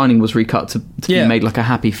 like The Shining was recut to be made like a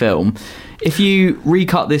happy film. If you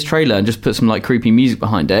recut this trailer and just put some like creepy music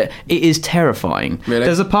behind it, it is terrifying. Really?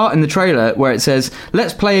 There's a part in the trailer where it says,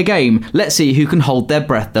 "Let's play a game. Let's see who can hold their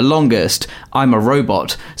breath the longest. I'm a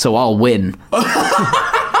robot, so I'll win."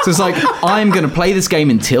 So it's like, I'm going to play this game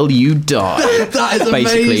until you die. That is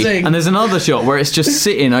basically. amazing. And there's another shot where it's just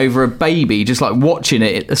sitting over a baby, just like watching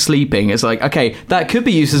it sleeping. It's like, okay, that could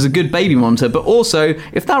be used as a good baby monitor, but also,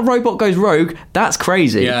 if that robot goes rogue, that's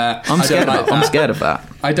crazy. Yeah, I'm scared of that.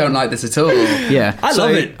 I don't like this at all. Yeah. I love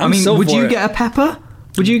it. Would you get a Pepper?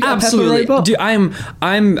 Would you get Absolutely. a Pepper robot? Dude, I'm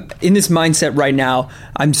in this mindset right now.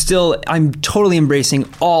 I'm totally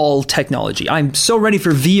embracing all technology. I'm so ready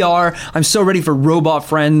for VR. I'm so ready for robot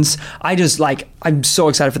friends. I'm so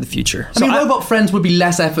excited for the future. Robot friends would be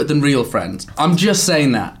less effort than real friends. I'm just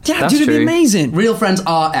saying that. Yeah, That's dude, it'd be true. amazing. Real friends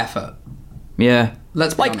are effort. Yeah.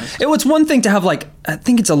 Let's be honest. It's one thing to have I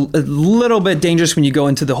think it's a little bit dangerous when you go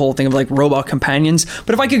into the whole thing of like robot companions.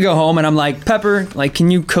 But if I could go home and I'm like, Pepper, can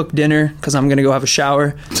you cook dinner? Because I'm going to go have a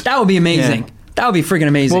shower. That would be amazing. Yeah. That would be freaking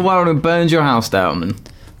amazing. Well, why don't it burn your house down then?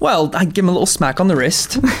 Well, I give him a little smack on the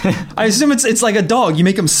wrist. I assume it's like a dog. You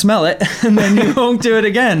make him smell it, and then you won't do it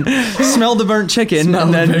again. Smell the burnt chicken.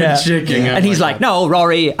 Chicken. And he's like, "No,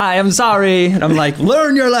 Rory, I am sorry." And I'm like,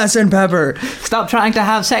 "Learn your lesson, Pepper. Stop trying to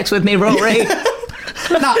have sex with me, Rory.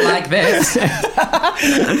 Not like this.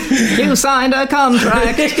 You signed a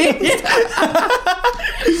contract."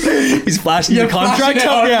 He's flashing the contract.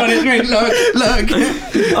 Look.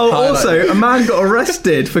 Oh, also, a man got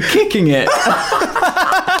arrested for kicking it.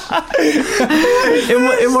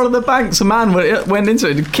 in one of the banks, a man went into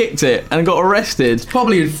it and kicked it and got arrested.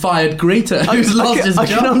 Probably fired greeter who's lost his job. I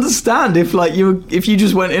can understand if you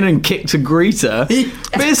just went in and kicked a greeter,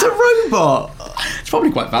 but it's a robot. It's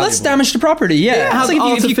probably quite valuable. That's damage to property. Yeah, It's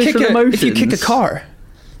like if you kick a car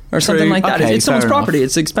or something like that. Okay, it's someone's fair property. enough.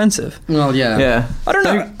 It's expensive. Well, yeah. Yeah. I don't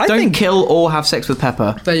know. I Don't think kill or have sex with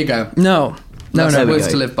Pepper. There you go. no. That's there we words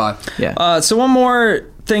go. to live by. Yeah. So one more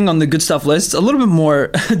thing on the good stuff list, a little bit more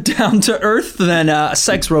down to earth than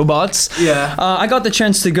sex robots. Yeah. I got the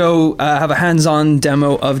chance to go have a hands-on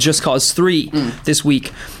demo of Just Cause 3 this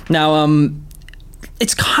week. Now,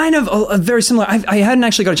 it's kind of a very similar. I hadn't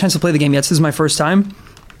actually got a chance to play the game yet. This is my first time.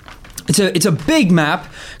 It's a big map.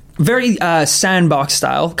 Very sandbox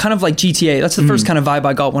style, kind of like GTA. That's the first kind of vibe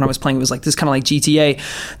I got when I was playing. It was like this kind of like GTA.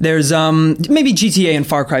 There's maybe GTA and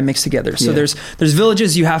Far Cry mixed together. So there's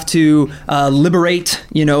villages you have to liberate,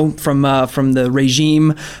 from the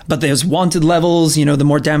regime. But there's wanted levels. The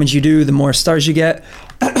more damage you do, the more stars you get.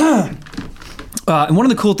 And one of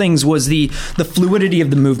the cool things was the fluidity of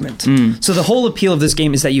the movement. So the whole appeal of this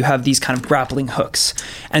game is that you have these kind of grappling hooks,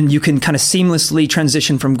 and you can kind of seamlessly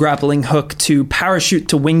transition from grappling hook to parachute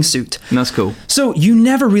to wingsuit. And that's cool. So you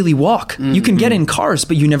never really walk. You can get in cars,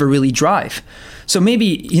 but you never really drive. So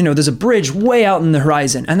maybe, there's a bridge way out in the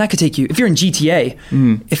horizon, and that could take you, if you're in GTA,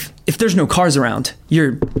 if there's no cars around,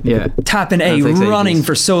 you're tapping A, running ages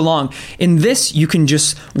for so long. In this, you can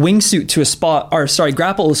just wingsuit to a spot,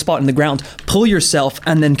 grapple a spot in the ground, pull yourself,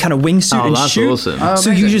 and then kind of wingsuit and that's shoot. Awesome.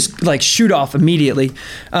 So you just shoot off immediately.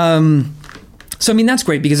 So, that's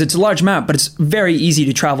great because it's a large map, but it's very easy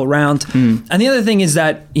to travel around. And the other thing is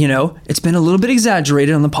that, it's been a little bit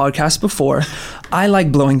exaggerated on the podcast before. I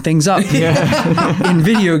like blowing things up in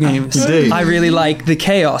video games. Indeed. I really like the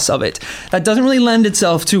chaos of it. That doesn't really lend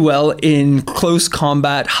itself too well in close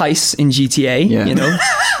combat heists in GTA. Yeah.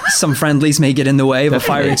 Some friendlies may get in the way of a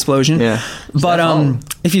fire explosion. Yeah. But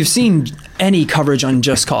if you've seen any coverage on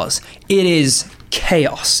Just Cause, it is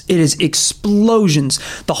chaos. It is explosions.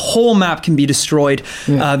 The whole map can be destroyed.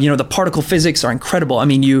 The particle physics are incredible. I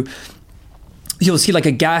mean, you'll see like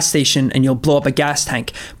a gas station and you'll blow up a gas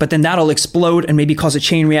tank, but then that'll explode and maybe cause a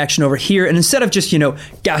chain reaction over here. And instead of just,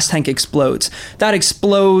 gas tank explodes, that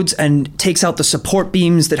explodes and takes out the support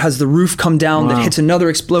beams that has the roof come down, that hits another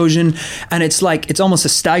explosion. And it's almost a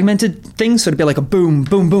stagnated thing. So it'd be like a boom,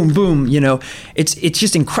 boom, boom, boom, it's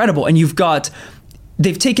just incredible. And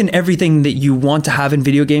they've taken everything that you want to have in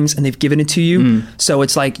video games and they've given it to you. So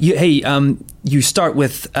it's like, you start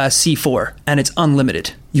with C4 and it's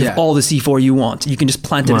unlimited. You have all the C4 you want. You can just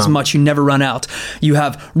plant it as much. You never run out. You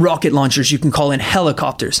have rocket launchers. You can call in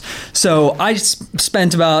helicopters. So I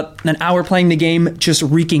spent about an hour playing the game just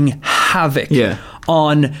wreaking havoc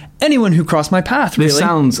on anyone who crossed my path, really. This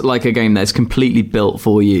sounds like a game that's completely built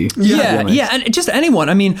for you. Yeah, and just anyone.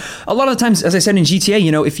 I mean, a lot of the times, as I said in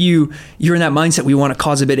GTA, if you're in that mindset, we want to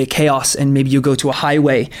cause a bit of chaos, and maybe you go to a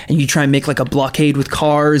highway and you try and make like a blockade with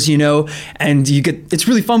cars, and it's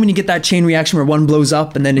really fun when you get that chain reaction where one blows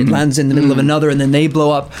up and then it lands in the middle of another and then they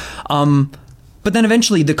blow up. But then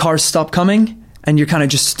eventually the cars stop coming. And you're kind of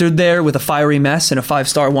just stood there with a fiery mess in a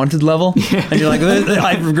 5-star wanted level. And you're like,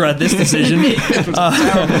 I regret this decision.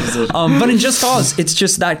 But in Just Cause, it's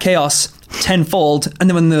just that chaos tenfold. And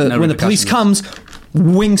then when the police comes,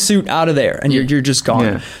 wingsuit out of there. And you're just gone.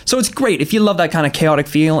 Yeah. So it's great. If you love that kind of chaotic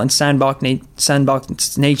feel and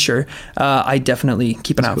sandbox nature, I definitely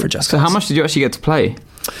keep an eye out for Just Cause. So how much did you actually get to play?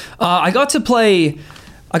 I got to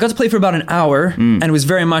play for about an hour, and it was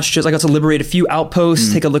very much just I got to liberate a few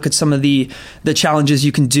outposts, take a look at some of the challenges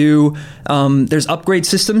you can do. There's upgrade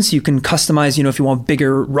systems you can customize. If you want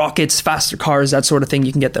bigger rockets, faster cars, that sort of thing,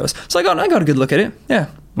 you can get those. So I got a good look at it. Yeah,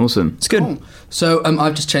 awesome, it's good. Cool. So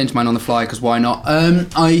I've just changed mine on the fly because why not?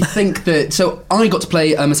 I think that I got to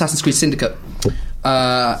play Assassin's Creed Syndicate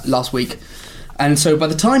last week. And so by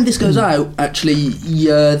the time this goes out, actually,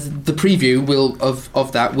 the preview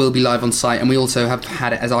of that will be live on site, and we also have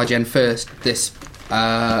had it as IGN First this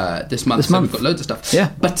month. So we've got loads of stuff. Yeah.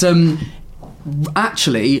 But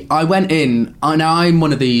actually, I went in. Now I'm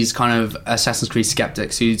one of these kind of Assassin's Creed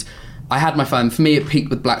skeptics I had my fun. For me, it peaked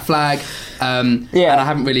with Black Flag, and I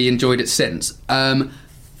haven't really enjoyed it since.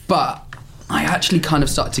 But I actually kind of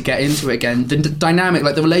started to get into it again. The dynamic,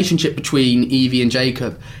 like the relationship between Evie and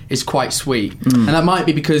Jacob is quite sweet. And that might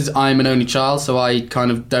be because I'm an only child, so I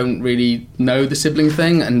kind of don't really know the sibling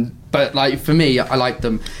thing. But like for me, I like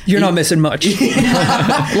them. You're not missing much.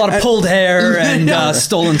 A lot of pulled hair and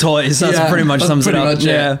stolen toys. That's pretty much sums it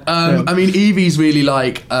up. I mean, Evie's really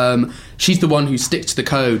like... she's the one who sticks to the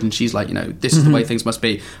code, and she's like, this is the way things must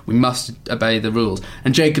be. We must obey the rules.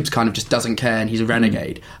 And Jacob's kind of just doesn't care, and he's a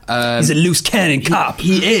renegade. He's a loose cannon cop.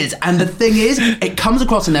 He is. And the thing is, it comes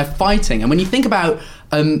across in their fighting. And when you think about...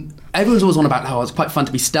 everyone's always on about how it's quite fun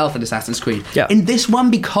to be stealth in Assassin's Creed. Yeah. In this one,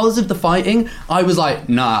 because of the fighting, I was like,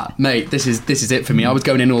 nah, mate, this is it for me. I was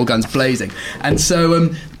going in all guns blazing. And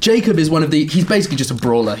so Jacob is he's basically just a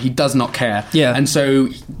brawler. He does not care. Yeah. And so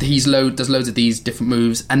does loads of these different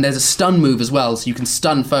moves. And there's a stun move as well, so you can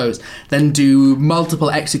stun foes, then do multiple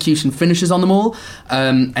execution finishes on them all.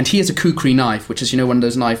 And he has a kukri knife, which is, one of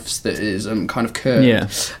those knives that is kind of curved. Yeah.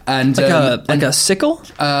 And like a sickle?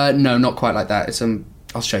 No, not quite like that. It's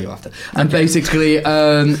I'll show you after. And basically,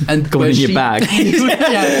 and go in your bag.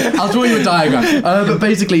 Yeah, I'll draw you a diagram. But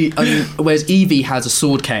basically, whereas Evie has a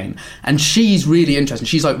sword cane, and she's really interesting.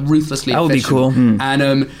 She's like ruthlessly efficient. That would be cool.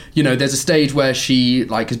 And there's a stage where she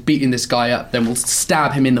like is beating this guy up, then will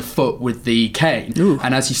stab him in the foot with the cane. Ooh.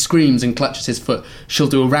 And as he screams and clutches his foot, she'll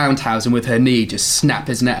do a roundhouse and with her knee just snap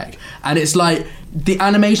his neck. And it's like the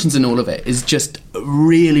animations and all of it is just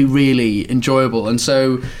really, really enjoyable. And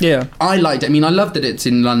so I liked it. I mean, I loved that it's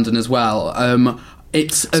in London as well. I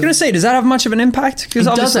was going to say, does that have much of an impact? It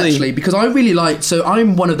does actually, because I really like... So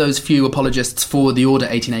I'm one of those few apologists for The Order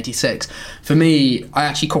 1886. For me, I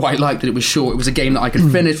actually quite liked that it was short. It was a game that I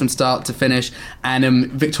could finish from start to finish.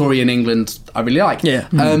 And Victorian England, I really like. Yeah.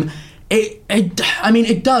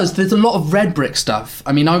 It does. There's a lot of red brick stuff.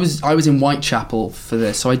 I mean, I was in Whitechapel for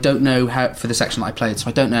this, so I don't know how, for the section that I played, so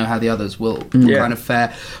I don't know how the others will kind of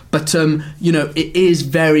fare. But, it is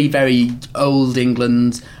very, very old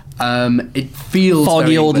England. It feels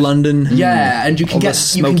foggy old London. Yeah, and you can get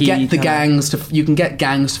gangs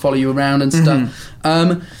to follow you around and stuff.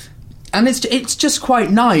 And it's just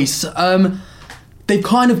quite nice. They've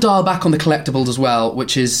kind of dialed back on the collectibles as well,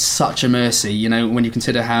 which is such a mercy, when you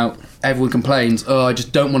consider how everyone complains, I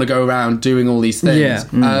just don't want to go around doing all these things. Yeah.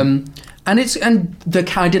 I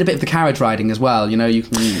did a bit of the carriage riding as well. You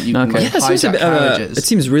can hijack carriages. It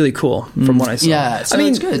seems really cool from what I saw. Yeah, so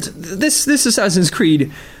it's good. This Assassin's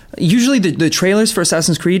Creed usually the trailers for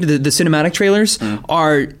Assassin's Creed, the cinematic trailers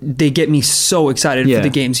they get me so excited for the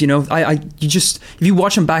games. You know, if you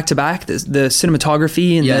watch them back to back, the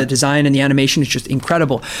cinematography and the design and the animation is just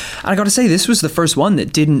incredible. And I got to say, this was the first one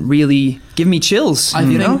that didn't really give me chills.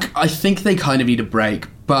 I think they kind of need a break,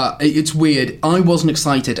 but it's weird. I wasn't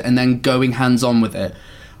excited, and then going hands on with it.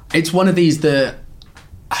 It's one of these that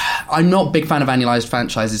I'm not a big fan of annualized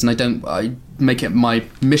franchises, and I make it my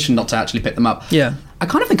mission not to actually pick them up. Yeah. I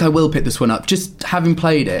kind of think I will pick this one up, just having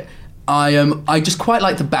played it. I just quite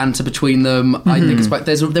like the banter between them. I think it's quite,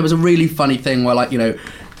 there was a really funny thing where, like, you know,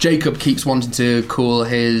 Jacob keeps wanting to call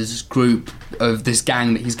his group of this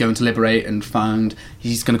gang that he's going to liberate and found,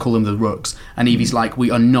 he's going to call them the Rooks, and Evie's like,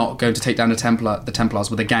 we are not going to take down the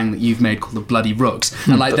Templars with a gang that you've made called the Bloody Rooks.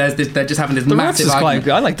 And like they're just having this massive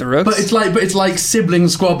argument. I like the Rooks, but it's like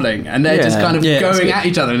siblings squabbling, and they're just kind of going at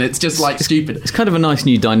each other, and it's just like stupid. It's kind of a nice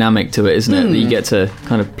new dynamic to it, isn't it? That you get to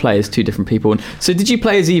kind of play as two different people. And so did you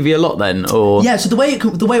play as Evie a lot then, or? Yeah, so the way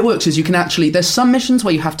it works is you can actually, there's some missions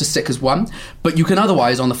where you have to stick as one, but you can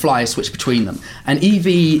otherwise on the fly switch between them. And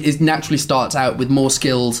Evie naturally starts out with more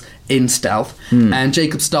skills in stealth, and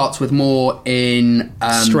Jacob starts with more in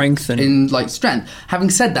strength. Strength. Having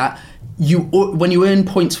said that, when you earn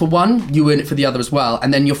points for one, you earn it for the other as well,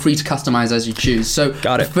 and then you're free to customize as you choose. So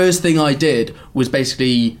the first thing I did was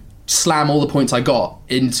basically slam all the points I got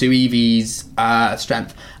into Evie's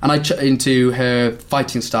strength, and into her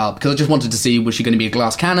fighting style, because I just wanted to see, was she going to be a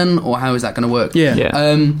glass cannon, or how is that going to work?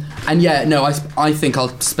 I think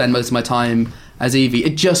I'll spend most of my time as Evie.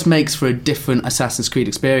 It just makes for a different Assassin's Creed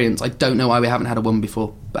experience. I don't know why we haven't had a woman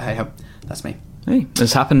before, but hey, that's me. Hey,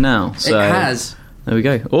 it's happened now. So it has. There we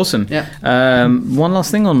go. Awesome. Yeah. One last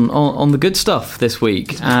thing on the good stuff this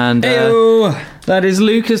week, and that is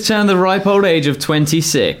Luke has turned the ripe old age of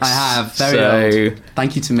 26. I have. Very old.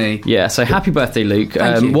 Thank you to me. Yeah. So happy birthday, Luke.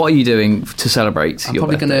 Thank you. What are you doing to celebrate? I'm your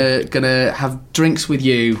probably birthday? gonna have drinks with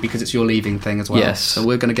you because it's your leaving thing as well. Yes. So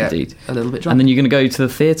we're gonna get a little bit drunk. And then you're gonna go to the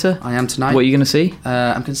theatre. I am tonight. What are you gonna see?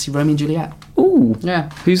 I'm gonna see Romeo and Juliet. Ooh.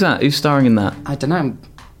 Yeah. Who's that? Who's starring in that? I don't know.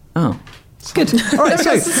 Oh. Good. All right,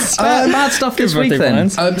 so bad stuff this week then.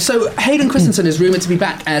 So Hayden Christensen is rumoured to be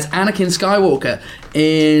back as Anakin Skywalker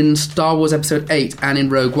in Star Wars Episode 8 and in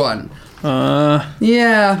Rogue One.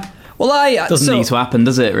 Yeah. Well, doesn't need to happen,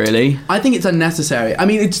 does it? Really? I think it's unnecessary. I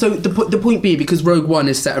mean, the point being, because Rogue One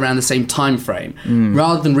is set around the same time frame,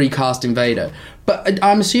 rather than recasting Vader. But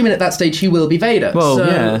I'm assuming at that stage he will be Vader. Well, so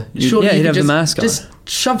yeah. Surely he'd have the mask on. Just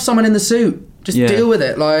shove someone in the suit. Just deal with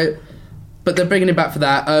it, like. But they're bringing him back for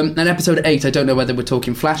that. And Episode 8, I don't know whether we're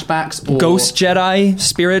talking flashbacks or... Ghost Jedi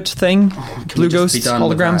spirit thing? Blue Ghost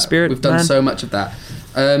hologram spirit? We've done so much of that.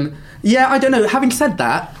 I don't know. Having said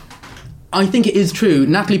that, I think it is true.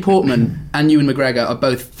 Natalie Portman and Ewan McGregor are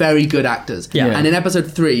both very good actors. Yeah. And in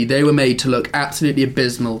Episode 3, they were made to look absolutely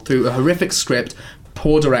abysmal through a horrific script,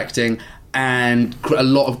 poor directing, and a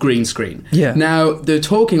lot of green screen. Yeah. Now, they're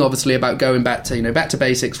talking, obviously, about going back to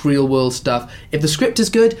basics, real-world stuff. If the script is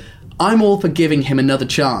good, I'm all for giving him another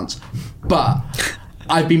chance, but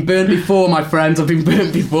I've been burnt before, my friends. I've been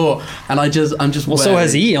burnt before, and I'm just. Well, so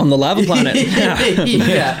has he on the lava planet.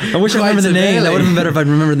 Yeah. I wish I remembered the name. That would have been better if I'd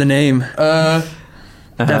remembered the name.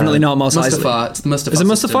 Definitely not Mos Eisley. Mustafar. It's the Mustafar. Is it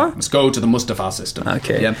Mustafar? System. Let's go to the Mustafar system.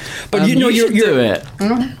 Okay. Yeah. But you should do it.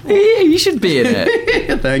 You should be in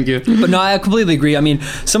it. Thank you. But no, I completely agree. I mean,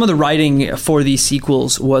 some of the writing for these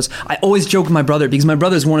sequels was... I always joke with my brother, because my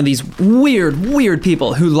brother's one of these weird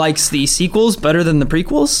people who likes the sequels better than the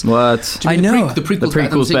prequels. What? I know. The prequels better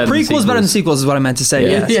than Prequels better than sequels is what I meant to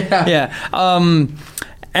say. Yeah.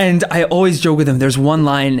 And I always joke with him. There's one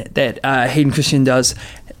line that Hayden Christensen does.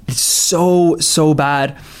 It's so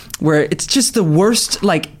bad, where it's just the worst,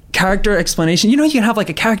 like, character explanation. You know, you can have like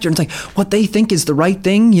a character and it's like what they think is the right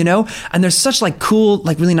thing, you know? And there's such like cool,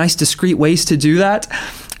 like really nice, discreet ways to do that.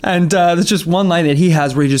 And there's just one line that he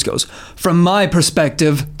has where he just goes, "From my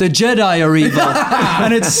perspective, the Jedi are evil."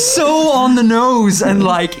 And it's so on the nose, and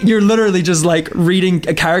like you're literally just like reading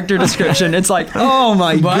a character description. It's like, oh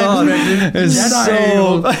my god, it's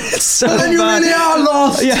so bad. You really are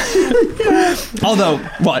lost. Yeah. Although,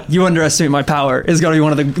 what you underestimate my power is going to be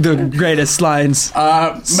one of the greatest lines.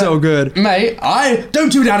 So good, mate.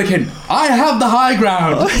 Don't do it, Anakin. I have the high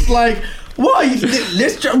ground. It's like. What?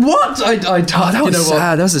 What? That was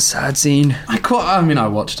sad. That was a sad scene. I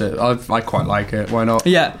watched it. I quite like it. Why not?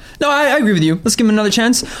 Yeah. No, I agree with you. Let's give him another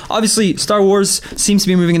chance. Obviously, Star Wars seems to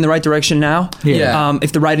be moving in the right direction now. Yeah.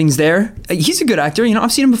 If the writing's there, he's a good actor. You know,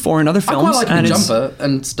 I've seen him before in other films. I quite like Jumper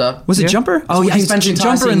and stuff. Was it Jumper? Oh yeah,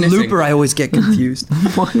 Jumper and Looper. I always get confused.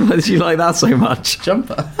 Why did you like that so much?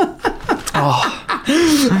 Jumper. Oh.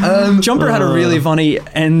 Jumper had a really funny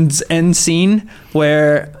end scene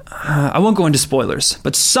where I won't go into spoilers,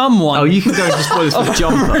 but someone... Oh, you can go into spoilers for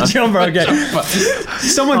Jumper. Jumper, okay.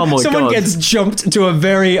 Someone gets jumped to a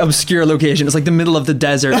very obscure location. It's like the middle of the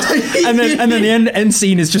desert. and then the end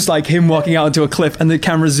scene is just like him walking out onto a cliff and the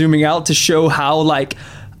camera zooming out to show how like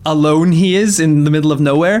alone he is in the middle of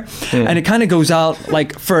nowhere. And it kind of goes out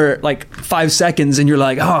like for like 5 seconds and you're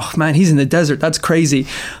like, oh man, he's in the desert, that's crazy.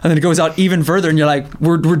 And then it goes out even further and you're like,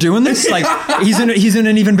 we're doing this? Like he's in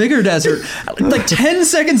an even bigger desert. Like 10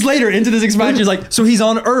 seconds later into this expansion, he's like, so he's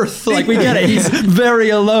on Earth. Like we get it, he's very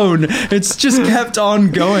alone. It's just kept on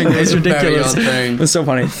going. It's ridiculous. It was so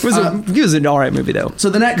funny. It was an alright movie though. So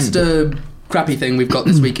the next crappy thing we've got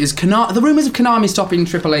this week is the rumours of Konami stopping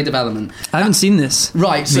AAA development. I haven't seen this.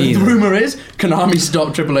 Right, so the rumour is Konami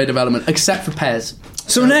stopped AAA development, except for PES.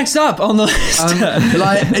 So next up on the list.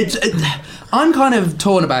 I'm kind of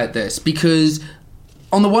torn about this, because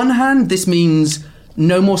on the one hand, this means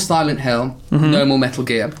no more Silent Hill, no more Metal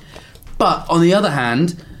Gear. But on the other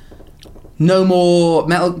hand, no more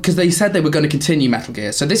Metal, because they said they were going to continue Metal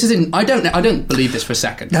Gear. So this isn't. I don't believe this for a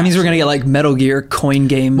second. That means we're going to get like Metal Gear coin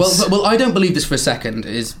games. Well, I don't believe this for a second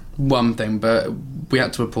is one thing, but we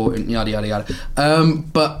had to report it, yada yada yada.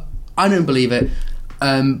 But I don't believe it.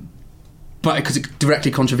 But because it directly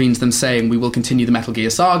contravenes them saying we will continue the Metal Gear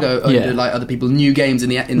saga under like other people's new games in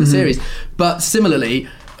the series. But similarly,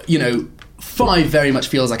 5 very much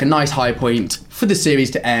feels like a nice high point for the series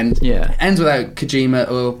to end. Yeah. It ends without Kojima,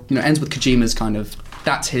 or ends with Kojima's kind of,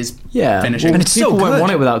 that's his finish. Well, and it's people won't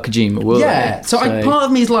want it without Kojima, will they? So part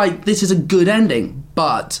of me is like, this is a good ending.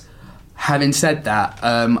 But having said that,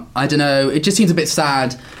 I don't know, it just seems a bit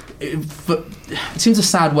sad. It seems a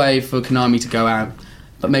sad way for Konami to go out.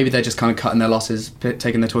 But maybe they're just kind of cutting their losses,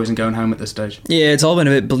 taking their toys and going home at this stage. Yeah, it's all been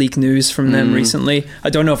a bit bleak news from them recently.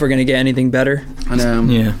 I don't know if we're going to get anything better. I know.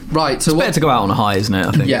 Yeah. Right, so it's better to go out on a high, isn't it,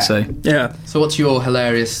 I think? Yeah. So. Yeah. So what's your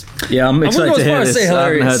hilarious... Yeah, I'm excited to hear this. I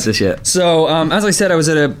haven't heard this yet. So, as I said, I was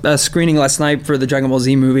at a screening last night for the Dragon Ball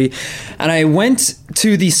Z movie, and I went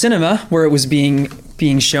to the cinema where it was being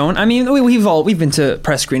shown. I mean, we've been to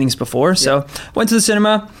press screenings before, so went to the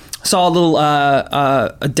cinema, saw a little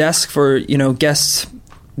a desk for,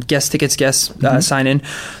 guest tickets, sign in.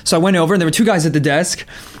 So I went over and there were 2 guys at the desk,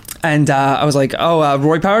 and I was like,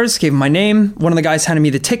 Roy Powers, gave him my name. One of the guys handed me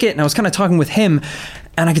the ticket, and I was kind of talking with him,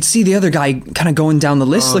 and I could see the other guy kind of going down the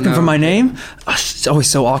list looking for my name. It's always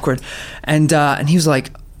so awkward. And he was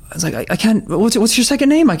like, I was like, I can't, what's your second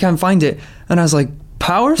name? I can't find it. And I was like,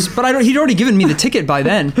 Powers? But he'd already given me the ticket by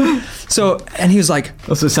then. So, and he was like...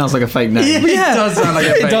 Also, it sounds like a fake name. Yeah. It does sound like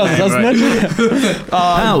a fake name, doesn't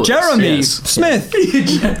it? Jeremy Smith.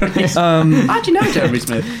 How'd you know Jeremy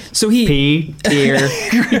Smith? So he...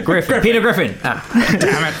 Peter Griffin.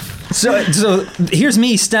 Damn it. So here's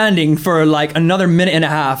me standing for like another minute and a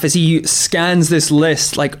half as he scans this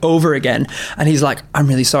list like over again. And he's like, I'm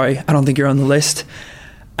really sorry. I don't think you're on the list.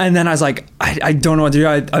 And then I was like, I don't know what to do.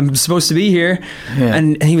 I'm supposed to be here. Yeah.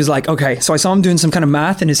 And he was like, okay. So I saw him doing some kind of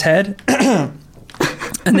math in his head.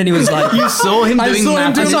 And then he was like... You saw him doing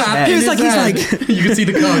math in his head? He's like... You can see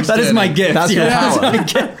the cards. That is my gift. That's your power. That's my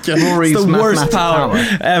gift. It's the worst power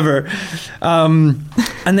ever.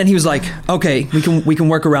 And then he was like, okay, we can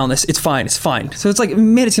work around this. It's fine. So it's like, it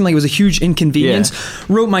made it seem like it was a huge inconvenience. Yeah.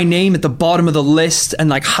 Wrote my name at the bottom of the list and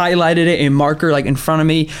like highlighted it in marker like in front of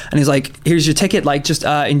me. And he's like, here's your ticket. Like, just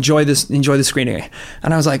enjoy the screening.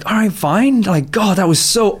 And I was like, all right, fine. Like, God, that was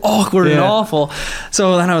so awkward and awful.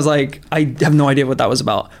 So then I was like, I have no idea what that was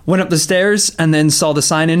about. Went up the stairs and then saw the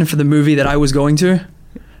sign in for the movie that I was going to.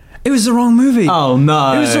 It was the wrong movie. Oh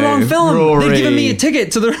no! It was the wrong film. Rory. They'd given me a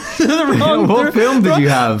ticket to the wrong. What film did you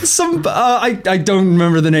have? I don't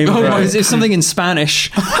remember the name of it. It was something in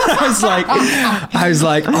Spanish. I was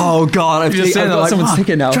like, oh God! I've got someone's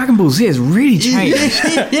ticket now. Dragon Ball Z has really changed.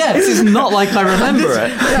 This is not like I remember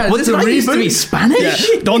it. What's the used to be Spanish?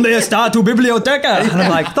 Yeah. ¿Dónde está tu biblioteca? And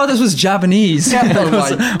I'm like, I thought this was Japanese. Oh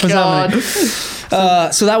my God.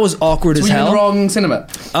 So that was awkward as hell. Were you in the wrong cinema?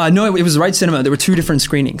 No, it was the right cinema. There were 2 different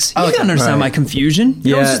screenings. You can't understand my confusion.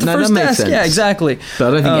 Yeah, that makes sense. Yeah, exactly. But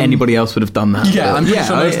I don't think anybody else would have done that. Yeah, I'm pretty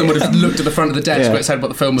sure most of them would have looked at the front of the desk where it said what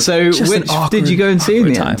the film was. So which did you go and see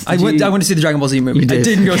in the end? I went to see the Dragon Ball Z movie. I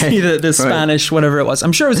didn't go see the Spanish, whatever it was.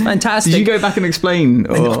 I'm sure it was fantastic. Did you go back and explain?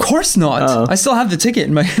 Of course not. I still have the ticket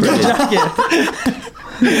in my jacket.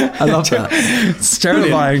 I love that. It's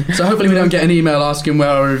terrifying. So hopefully we don't get an email asking where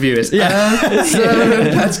our review is. Yeah.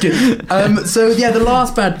 That's good. The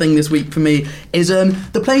last bad thing this week for me is the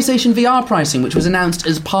PlayStation VR pricing, which was announced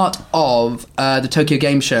as part of the Tokyo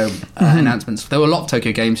Game Show announcements. There were a lot of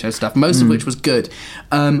Tokyo Game Show stuff, most of which was good.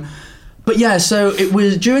 But yeah, so it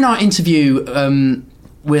was during our interview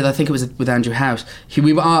with, I think it was with Andrew House, he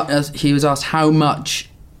was asked how much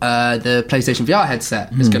the PlayStation VR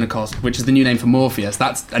headset is going to cost, which is the new name for Morpheus.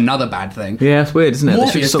 That's another bad thing. Yeah, it's weird, isn't it?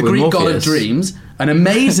 Morpheus, the Greek god of dreams, an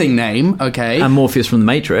amazing name, okay? And Morpheus from The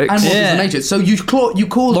Matrix. And Morpheus from The Matrix. So you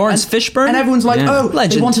call Lawrence Fishburne? And everyone's like,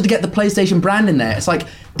 Legend. They wanted to get the PlayStation brand in there. It's like,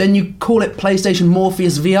 then you call it PlayStation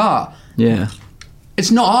Morpheus VR. Yeah. It's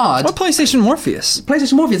not hard. What PlayStation Morpheus?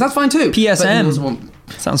 PlayStation Morpheus, that's fine too. PSM.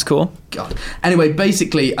 Sounds cool. God. Anyway,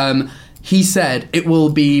 basically, he said it will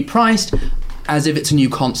be priced as if it's a new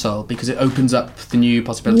console because it opens up the new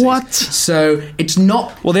possibilities. What? So it's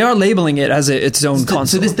not... Well, they are labeling it as its own console.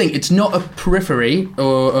 So this thing, it's not a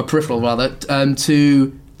peripheral rather,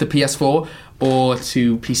 to the PS4 or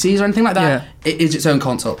to PCs or anything like that. Yeah. It is its own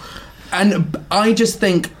console. And I just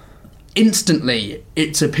think instantly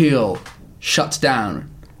its appeal shuts down.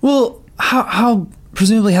 Well, how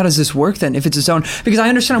presumably how does this work then if it's its own? Because I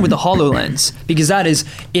understand with the HoloLens, because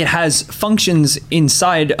it has functions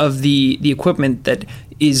inside of the equipment that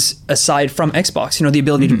is aside from Xbox, the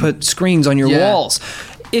ability to put screens on your walls.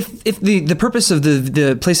 If the purpose of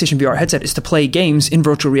the PlayStation VR headset is to play games in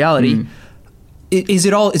virtual reality, is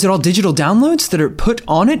it all digital downloads that are put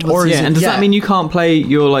on it, or and does that mean you can't play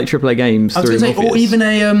your like AAA games through Morpheus? Or even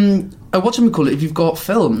a whatchamacallit, if you've got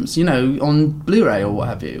films, on Blu-ray or what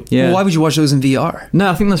have you. Yeah. Well, why would you watch those in VR? No,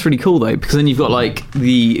 I think that's really cool though, because then you've got like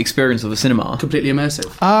the experience of a cinema. Completely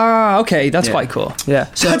immersive. Ah, okay, that's quite cool.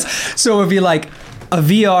 Yeah. So it'd be like a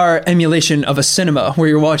VR emulation of a cinema where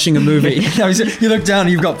you're watching a movie. You look down and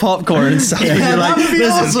you've got popcorn and stuff. And you're like,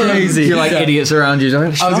 this is crazy. You're like idiots around you. I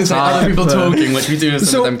was going to say other people talking, which we do have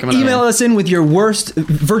some of them coming email us in with your worst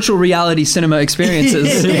virtual reality cinema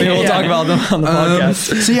experiences. We will talk about them on the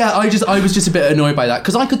podcast. So yeah, I was just a bit annoyed by that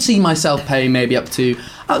because I could see myself paying maybe up to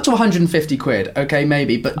 150 quid, okay,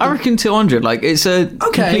 maybe. But I reckon 200. Like it's a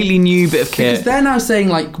completely new bit of kit. Because they're now saying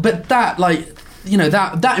like, but that like.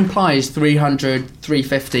 That implies 300,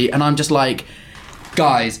 350, and I'm just like,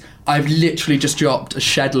 guys, I've literally just dropped a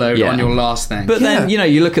shed load on your last thing. But then,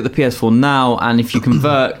 you look at the PS4 now, and if you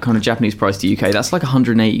convert kind of Japanese price to UK, that's like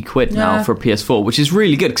 180 quid now for a PS4, which is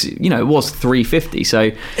really good because, it was 350. So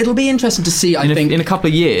it'll be interesting to see, I think, in a couple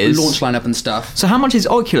of years. Launch lineup and stuff. So how much is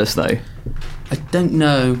Oculus, though? I don't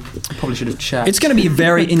know. I probably should have checked. It's going to be a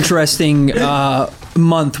very interesting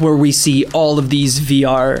month where we see all of these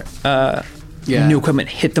VR new equipment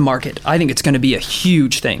hit the market. I think it's going to be a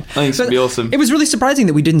huge thing. I think it's going to be awesome. It was really surprising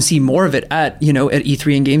that we didn't see more of it at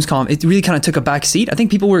E3 and Gamescom. It really kind of took a back seat. I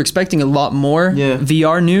think people were expecting a lot more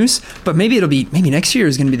VR news, but maybe next year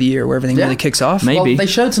is going to be the year where everything really kicks off. Maybe. Well, they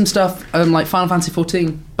showed some stuff like Final Fantasy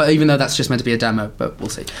 14, but even though that's just meant to be a demo, but we'll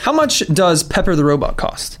see. How much does Pepper the Robot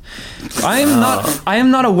cost? I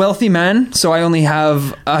am not a wealthy man, so I only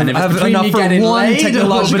have enough for one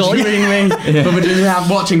technological. But between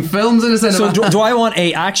watching films in a cinema. So do I want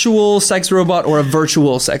a actual sex robot or a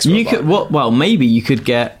virtual sex robot? You could, maybe you could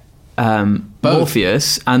get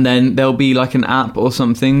Morpheus, and then there'll be like an app or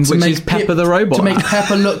something which is Pepper the Robot to make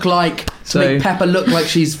Pepper look like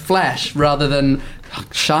she's flesh rather than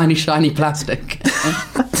shiny plastic.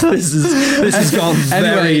 This has gone very,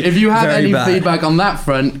 anyway, if you have any bad. feedback on that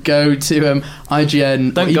front, go to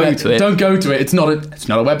IGN. Don't go to it. Don't go to it. It's not a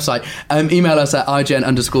website. Email us at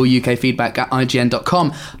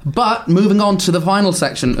IGN_UKfeedback@IGN.com. But moving on to the final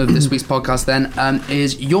section of this week's podcast, then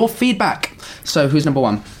is your feedback. So who's number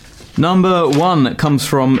one? Number one comes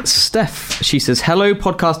from Steph. She says, "Hello,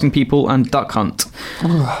 podcasting people and Duck Hunt."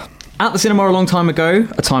 At the cinema a long time ago,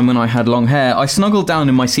 a time when I had long hair, I snuggled down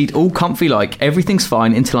in my seat all comfy like everything's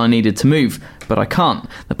fine until I needed to move, but I can't.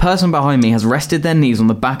 The person behind me has rested their knees on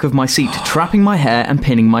the back of my seat, trapping my hair and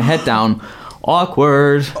pinning my head down.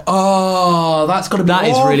 Awkward. Oh, that's got to be That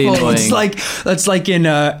awful. is really annoying. That's like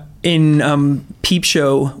in Peep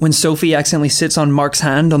Show when Sophie accidentally sits on Mark's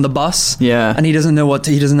hand on the bus, and he doesn't know how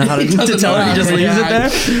to tell her. He just leaves it there.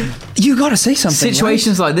 You got to say something.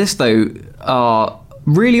 Situations like this though are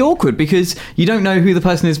really awkward because you don't know who the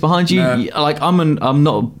person is behind you. Like I'm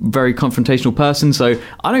not a very confrontational person, so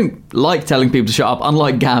I don't like telling people to shut up,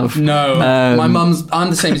 unlike Gav. No, I'm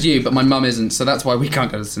the same as you, but my mum isn't, so that's why we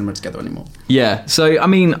can't go to the cinema together anymore. Yeah, so I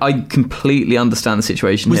mean, I completely understand the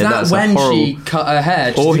situation. Was here. that when she cut her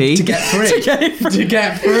hair or he to get free? to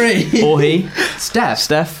get free. Or he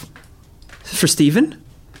Steph for Stephen.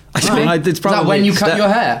 It's probably is that when you cut your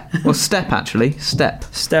hair? Well, Step actually. Step.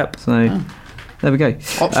 So. There we go.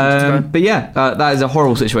 But yeah, that is a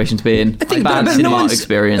horrible situation to be in. I think bad cinema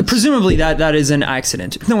experience. Presumably that is an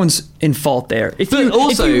accident. No one's in fault there. If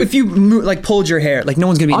you like pulled your hair, like no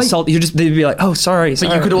one's gonna be insulted. They'd be like, oh, sorry.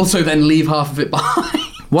 But you could also then leave half of it behind.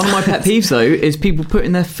 One of my pet peeves, though, is people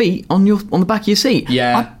putting their feet on the back of your seat.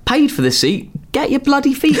 Yeah. I paid for this seat. Get your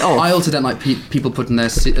bloody feet off. I also don't like people putting their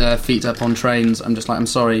feet up on trains. I'm just like, I'm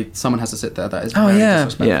sorry, someone has to sit there. That is very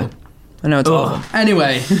disrespectful. Yeah. I know, it's awful.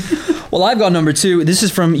 Anyway. Well, I've got number 2. This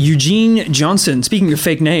is from Eugene Johnson. Speaking of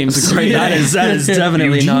fake names, That's a great name. That is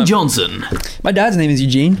definitely Eugene not. Johnson. My dad's name is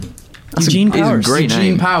Eugene. Eugene Powers. A great Eugene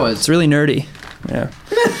name. Powers. It's really nerdy. Yeah.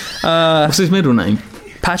 What's his middle name?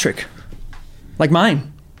 Patrick. Like mine.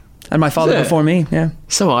 And my father before me, yeah.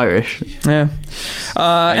 So Irish. Yeah.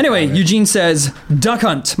 Anyway, Eugene says, Duck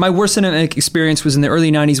Hunt. My worst cinematic experience was in the early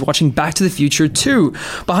 90s watching Back to the Future 2.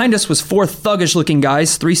 Behind us was 4 thuggish-looking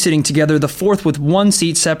guys, 3 sitting together, the 4th with 1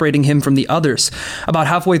 seat separating him from the others. About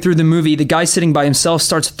halfway through the movie, the guy sitting by himself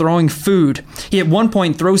starts throwing food. He at one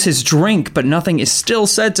point throws his drink, but nothing is still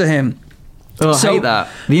said to him. Oh, I hate that.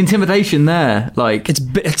 The intimidation there, like...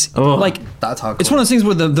 It's like... That's hardcore. It's one of those things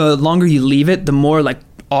where the longer you leave it, the more, like,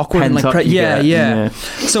 awkward and like yeah.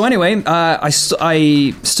 So anyway, I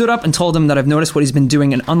stood up and told him that I've noticed what he's been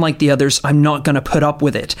doing, and unlike the others, I'm not going to put up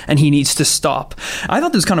with it, and he needs to stop. I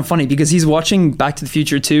thought this was kind of funny because he's watching Back to the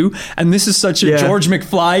Future 2, and this is such a George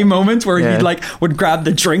McFly moment where he like would grab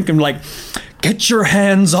the drink and like, get your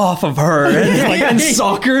hands off of her, and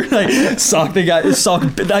sock her, sock the guy, sock.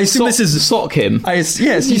 I assume this is sock him. Yes,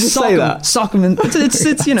 you sock say him, that. Sock him.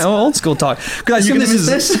 It's old school talk. Because I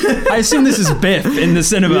assume this is Biff in the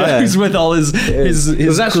cinema who's with all his. It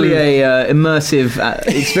was actually a immersive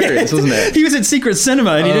experience, wasn't it? He was at Secret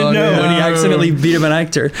Cinema and he didn't know when he accidentally beat up an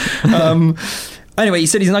actor. Anyway, he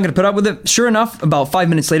said he's not going to put up with it. Sure enough, about 5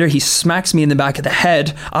 minutes later, he smacks me in the back of the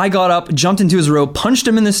head. I got up, jumped into his row, punched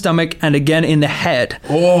him in the stomach, and again in the head.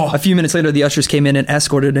 A few minutes later, the ushers came in and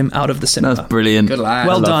escorted him out of the cinema. That's brilliant. Good lad.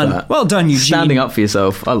 Well done. That. Well done, Eugene. Standing up for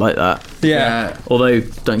yourself. I like that. Yeah. Although,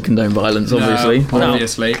 don't condone violence, obviously.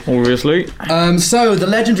 Obviously. So, the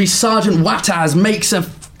legendary Sergeant Wattaz makes a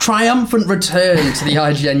triumphant return to the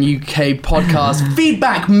IGN UK podcast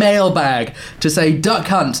feedback mailbag to say, Duck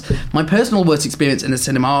Hunt, my personal worst experience in the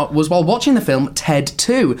cinema was while watching the film Ted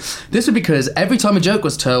 2. This was because every time a joke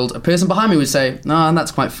was told, a person behind me would say, "No,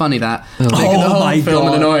 that's quite funny, that." Making the whole film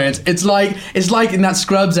an annoyance. It's like in that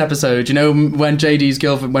Scrubs episode, you know, when JD's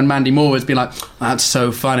girlfriend, when Mandy Moore was being like, "That's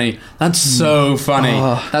so funny. That's so funny.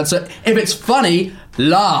 If it's funny,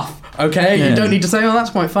 laugh." Okay, you don't need to say, "Oh,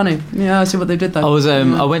 that's quite funny." Yeah, I see what they did there.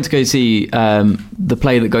 I went to go see The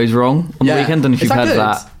Play That Goes Wrong on the weekend. I don't know if you've heard of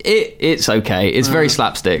that. It's okay. It's very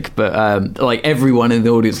slapstick, but like everyone in the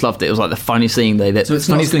audience loved it. It was like the funniest thing they'd ever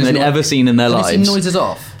seen in their lives. Have you seen Noises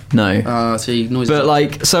Off? No. Noises But Off.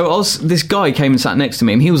 like, this guy came and sat next to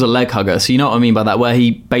me, and he was a leg hugger. So you know what I mean by that, where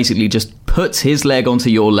he basically just puts his leg onto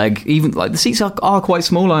your leg. Even like the seats are quite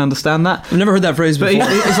small. I understand that. I've never heard that phrase before. But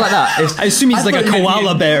it's like that. I assume he's like a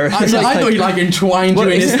koala bear. I thought he like entwined you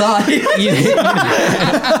in his thigh.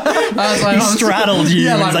 I was like, he straddled you.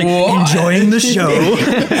 Yeah, like enjoying the show.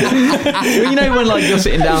 You know when like you're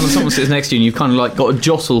sitting down and someone sits next to you and you've kind of like got to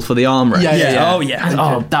jostle for the armrest. Yeah. Oh yeah.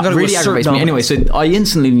 Oh, that really aggravates me. Anyway, so I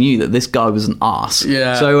instantly knew that this guy was an arse.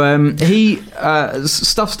 Yeah. So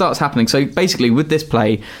stuff starts happening. So basically, with this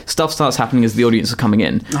play, stuff starts happening as the audience are coming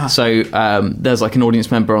in. So there's like an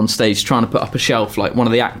audience member on stage trying to put up a shelf. Like one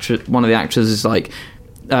of the actors is like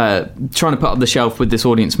trying to put up the shelf with this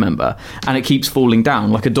audience member, and it keeps falling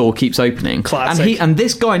down, like a door keeps opening. Classic. And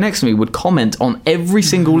this guy next to me would comment on every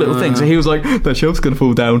single little thing. So he was like, "That shelf's gonna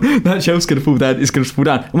fall down. That shelf's gonna fall down. It's gonna fall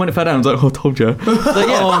down." And when it fell down, I was like, "Oh, I told you." Like,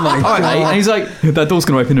 Oh my god! Mate. And he's like, "That door's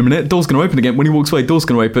gonna open in a minute. Door's gonna open again." When he walks away, door's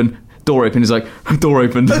gonna open. Door open. He's like, "Door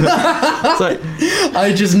opened." It's like,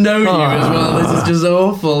 I just know you as well. This is just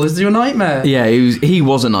awful. This is your nightmare. Yeah, he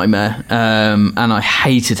was a nightmare, and I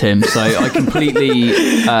hated him. So I completely,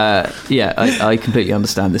 I completely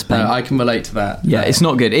understand this pain. I can relate to that. Yeah, it's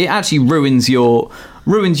not good. It actually ruins your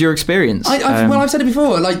experience. I've said it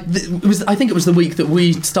before. Like, I think it was the week that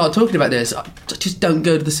we started talking about this. I just don't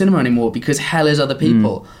go to the cinema anymore because hell is other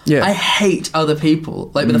people. Yeah, I hate other people,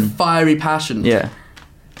 like with a fiery passion. Yeah.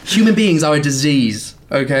 Human beings are a disease.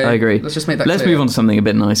 Okay, I agree. Let's just make that Let's clear. move on to something a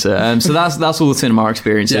bit nicer. So that's all the cinema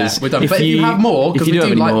experiences. Yeah, we're done. But if you have more, because we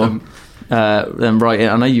do like them, then write it.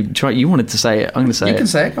 I know you wanted to say it. I'm going to say it. You can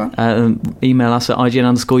say it. Go on. Email us at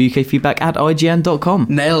IGN_UKfeedback@IGN.com.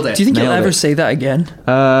 Nailed it. Do you think you'll Nailed ever it. say that again?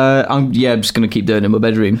 I'm just going to keep doing it in my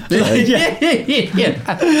bedroom. So. yeah.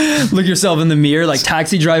 Look yourself in the mirror like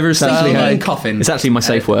Taxi Driver style. Like coffin. It's actually my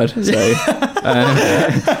safe word. So,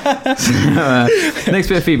 next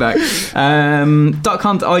bit of feedback. Duck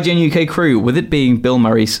Hunt IGN UK crew. With it being Bill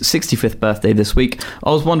Murray's 65th birthday this week,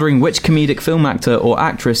 I was wondering which comedic film actor or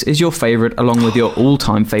actress is your favourite, along with your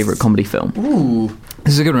all-time favourite comedy film. Ooh.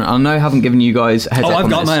 This is a good one. I know I haven't given you guys a heads up. I've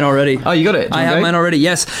got mine already. Oh, you got it? I have mine already,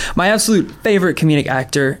 yes. My absolute favorite comedic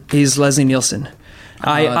actor is Leslie Nielsen.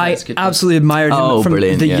 I absolutely admired him from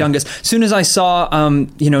the youngest. As soon as I saw,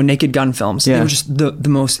 Naked Gun films, they were just the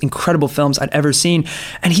most incredible films I'd ever seen.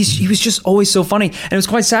 And he was just always so funny. And it was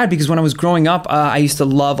quite sad because when I was growing up, I used to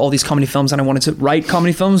love all these comedy films, and I wanted to write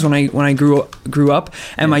comedy films when I grew up.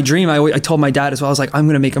 And my dream, I told my dad as well, I was like, I'm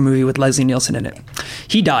going to make a movie with Leslie Nielsen in it.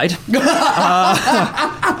 He died.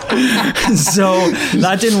 So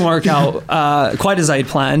that didn't work out quite as I had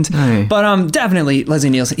planned. No. But definitely Leslie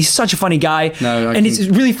Nielsen. He's such a funny guy. It's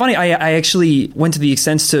really funny. I actually went to the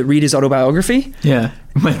extent to read his autobiography. Yeah.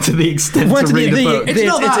 Went to the extent to read the book.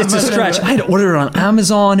 It's a stretch. I had to order it on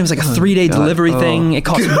Amazon. It was like a 3-day delivery thing. It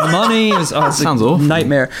cost me money. It was sounds awful.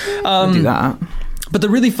 Nightmare. Do that. But the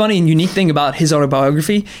really funny and unique thing about his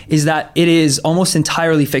autobiography is that it is almost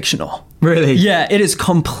entirely fictional. Really? Yeah, it is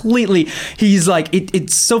completely. He's like,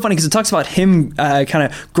 it's so funny because it talks about him kind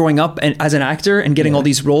of growing up as an actor and getting all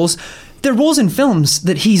these roles. They're roles in films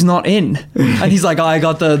that he's not in. And he's like, I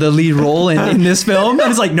got the lead role in this film.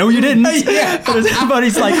 And it's like, no, you didn't. But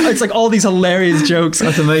it's like all these hilarious jokes.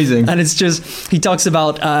 That's amazing. And it's just, he talks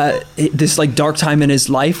about this like dark time in his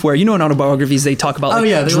life where, in autobiographies, they talk about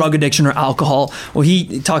drug addiction or alcohol. Well,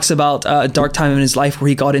 he talks about a dark time in his life where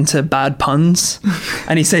he got into bad puns.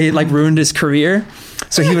 And he say it like ruined his career.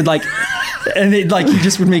 So he would he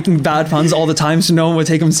just would making bad puns all the time, so no one would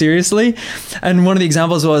take him seriously. And one of the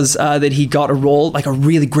examples was that he got a role, like a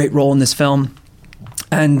really great role in this film.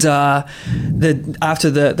 And after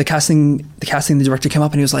the casting, the director came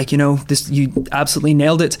up and he was like, this, you absolutely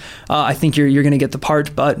nailed it. I think you're going to get the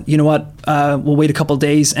part, but you know what? We'll wait a couple of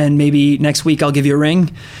days and maybe next week I'll give you a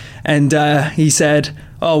ring. And he said,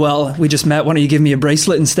 oh, well, we just met. Why don't you give me a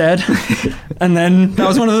bracelet instead? And then that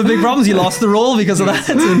was one of the big problems. He lost the role because of that.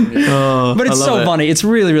 But it's so funny. It's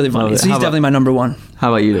really, really funny. So he's definitely my number one. How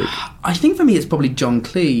about you, Luke? I think for me it's probably John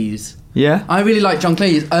Cleese. Yeah? I really like John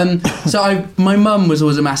Cleese. My mum was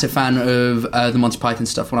always a massive fan of the Monty Python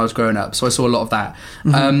stuff when I was growing up, so I saw a lot of that.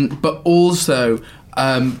 Mm-hmm. But also...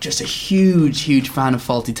 just a huge fan of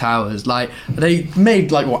Fawlty Towers. Like, they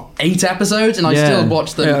made 8 episodes and I still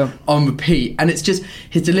watch them on repeat, and it's just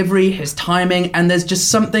his delivery, his timing, and there's just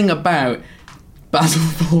something about Basil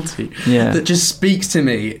Fawlty that just speaks to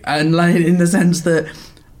me, and in the sense that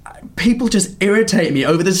people just irritate me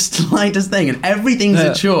over the slightest thing, and everything's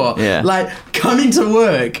a chore. Coming to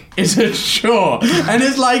work is a chore, and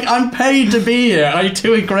it's like, I'm paid to be here, I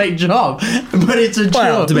do a great job, but it's a chore.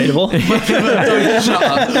 Well, debatable. But shut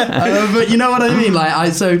up. But you know what I mean?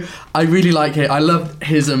 I really like it. I love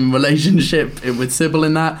his relationship with Sybil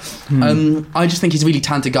in that. I just think he's a really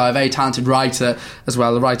talented guy, a very talented writer as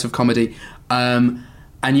well, a writer of comedy. And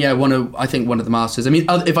I think one of the masters. I mean,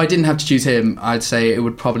 if I didn't have to choose him, I'd say it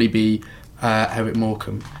would probably be Eric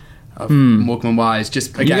Morecambe of Morecambe and Wise.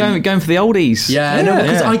 Just again, you're going for the oldies.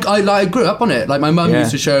 Because I grew up on it. Like, my mum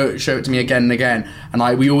used to show it to me again and again,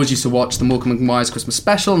 and we always used to watch the Morecambe and Wise Christmas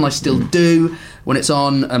special, and I still do when it's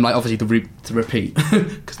on. And obviously to repeat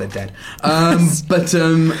because they're dead. But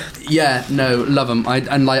love them.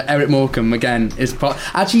 And Eric Morecambe again is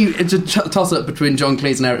actually it's a toss up between John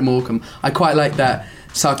Cleese and Eric Morecambe. I quite like that.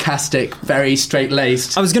 Sarcastic, very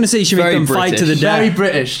straight-laced. I was going to say you should make them fight to the death. Very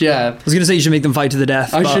British, yeah. I was going to say you should make them fight to the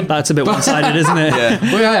death, but that's a bit one-sided, isn't it?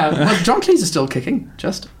 Well, John Cleese is still kicking,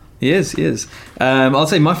 just. He is. I'll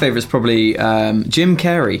say my favourite is probably Jim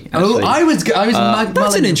Carrey. Actually.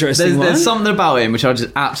 That's an interesting one. There's something about him which I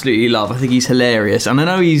just absolutely love. I think he's hilarious, and I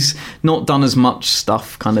know he's not done as much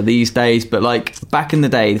stuff kind of these days, but back in the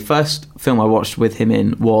day, the first film I watched with him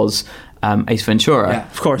in was Ace Ventura,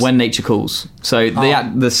 of course. When Nature Calls. So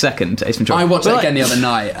the second Ace Ventura. I watched it again the other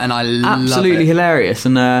night, and I love it. Absolutely hilarious.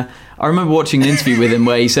 And I remember watching an interview with him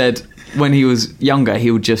where he said when he was younger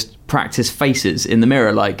he would just practice faces in the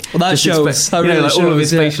mirror, that shows all of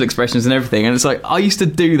his facial expressions and everything. And it's I used to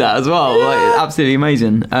do that as well. Absolutely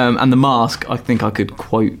amazing. And The Mask, I think I could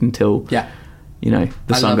quote until the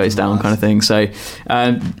sun goes down, kind of thing. So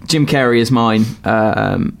Jim Carrey is mine.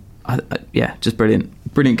 Just brilliant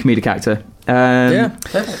comedic actor.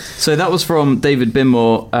 So that was from David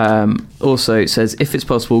Binmore. Also says, if it's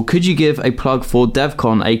possible, could you give a plug for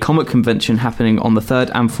DevCon, a comic convention happening on the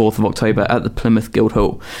 3rd and 4th of October at the Plymouth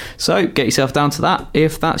Guildhall? So get yourself down to that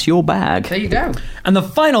if that's your bag. There you go. And the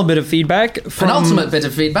final bit of feedback penultimate bit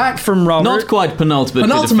of feedback from Robert. Not quite penultimate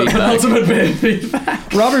bit of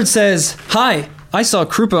feedback. Robert says, hi, I saw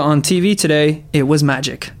Krupa on TV today. It was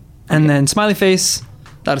magic. And then smiley face.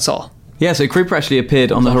 That's all. Yeah, so Creeper actually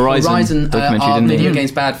appeared on the Horizon documentary, didn't he? Video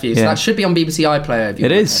Games Bad for You. So that should be on BBC iPlayer.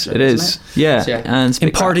 It is. Yeah. So, and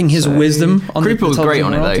imparting his wisdom on Creeper was great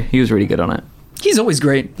on it, though. He was really good on it. He's always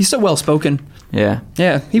great. He's so well spoken. Yeah.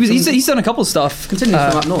 He's done a couple stuff. Continues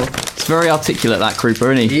from up north. It's very articulate, that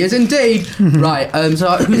Creeper, isn't he? He is indeed. Right.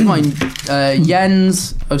 So who's mine?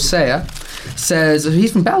 Jens Osea says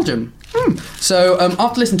he's from Belgium. So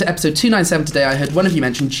after listening to episode 297 today, I heard one of you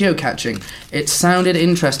mention geocaching. It sounded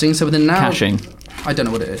interesting. So within now, caching. I don't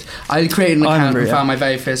know what it is. I created an account and found my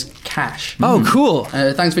very first cache. Oh, cool.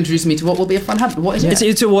 Thanks for introducing me to what will be a fun habit. What is it?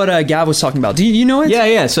 It's what Gav was talking about. Do you know it?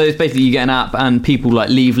 Yeah. So it's basically you get an app and people like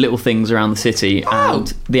leave little things around the city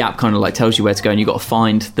and the app kind of like tells you where to go and you got to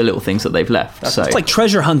find the little things that they've left. So it's like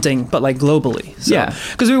treasure hunting, but like globally. So, yeah.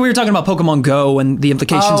 Because we were talking about Pokemon Go and the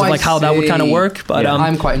implications of like how that would kind of work. But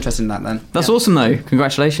I'm quite interested in that then. That's awesome though.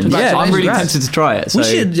 Congratulations. Yeah, I'm really tempted to try it. So. We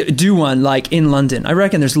should do one like in London. I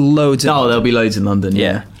reckon there's loads. There'll be loads in London.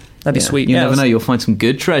 Yeah. That'd be sweet. You never know, you'll find some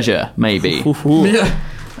good treasure, maybe.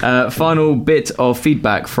 Final bit of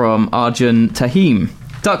feedback from Arjun Tahim.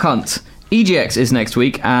 Duck Hunt. EGX is next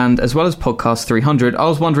week, and as well as Podcast 300, I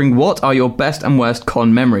was wondering what are your best and worst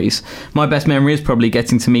con memories? My best memory is probably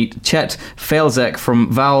getting to meet Chet Failzek from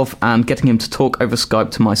Valve and getting him to talk over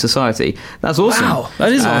Skype to my society. That's awesome. Wow,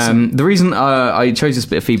 that is awesome. The reason I chose this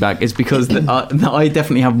bit of feedback is because I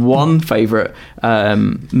definitely have one favourite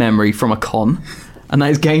memory from a con. And that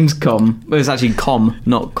is Gamescom. Well, it's actually com,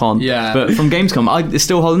 not con. Yeah. But from Gamescom, it's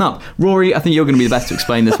still holding up. Rory, I think you're going to be the best to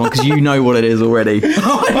explain this one because you know what it is already.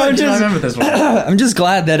 I remember this one. I'm just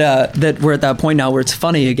glad that we're at that point now where it's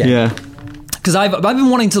funny again. Yeah. Because I've been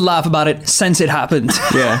wanting to laugh about it since it happened.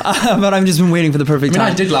 Yeah. But I've just been waiting for the perfect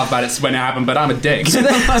time. I did laugh about it when it happened, but I'm a dick. So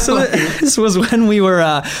this was when we were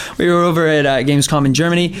over at Gamescom in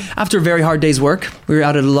Germany. After a very hard day's work, we were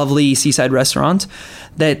out at a lovely seaside restaurant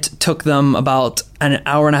that took them about an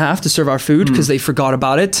hour and a half to serve our food because they forgot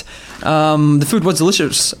about it. The food was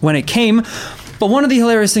delicious when it came. But one of the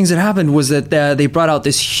hilarious things that happened was that they brought out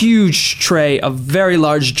this huge tray of very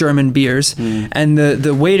large German beers, and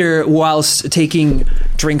the waiter, whilst taking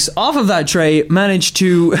drinks off of that tray, managed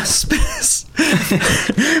to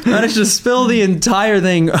spill the entire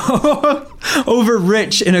thing over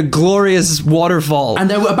Rich in a glorious waterfall. And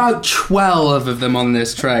there were about 12 of them on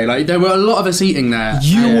this tray. Like there were a lot of us eating there.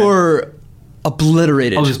 You were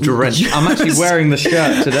obliterated. I was drenched. I'm actually wearing the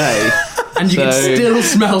shirt today. And you can still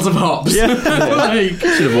smell the hops. Yeah.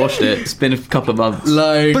 Should have washed it. It's been a couple of months.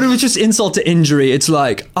 But it was just insult to injury. It's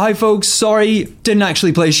like, hi folks, sorry, didn't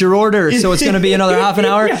actually place your order, so it's going to be another half an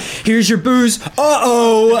hour. Here's your booze.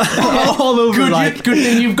 Uh-oh. All over. Good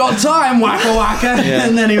thing you've got time, wacka wacka. Yeah.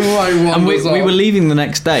 And then we were leaving the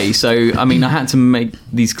next day, so I mean I had to make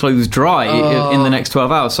these clothes dry in the next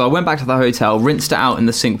 12 hours. So I went back to the hotel, rinsed it out in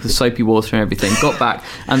the sink with soapy water and everything, got back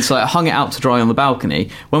and so I hung it out to dry on the balcony.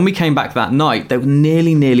 When we came back that night, they were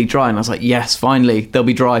nearly dry, and I was like, yes, finally they'll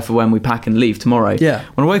be dry for when we pack and leave tomorrow. Yeah.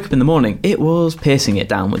 When I woke up in the morning, it was piercing it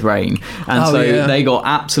down with rain, and they got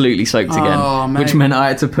absolutely soaked again, which meant I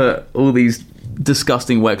had to put all these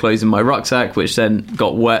disgusting wet clothes in my rucksack, which then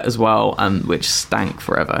got wet as well, and which stank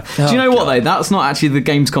forever. Do you know what though? That's not actually the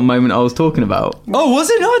Gamescom moment I was talking about. Oh, was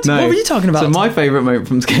it not? No. What were you talking about? So my favourite moment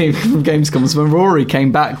from Gamescom was when Rory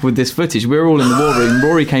came back with this footage. We were all in the war room.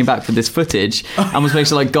 Rory came back with this footage and was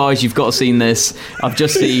basically like, guys, you've got to see this. I've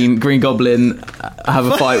just seen Green Goblin have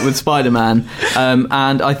a fight with Spider-Man.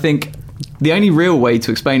 And I think the only real way to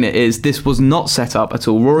explain it is this was not set up at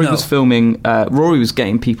all. Rory was filming, Rory was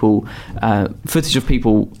getting people, footage of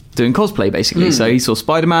people doing cosplay basically. So he saw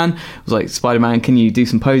Spider-Man, was like, Spider-Man, can you do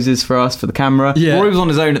some poses for us for the camera? Rory was on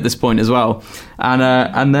his own at this point as well.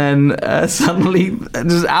 And then suddenly,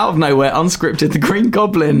 just out of nowhere, unscripted, the Green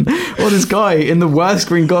Goblin, or this guy in the worst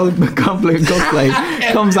Green Goblin cosplay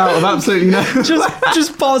comes out of absolutely no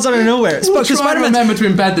just falls out of nowhere. Remember to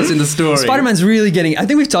embed this in the story. Spider-Man's really getting, I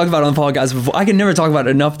think we've talked about it on the podcast before, I can never talk about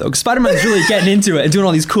it enough though, because Spider-Man's really getting into it and doing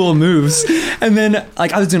all these cool moves, and then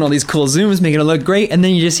like I was doing all these cool zooms, making it look great, and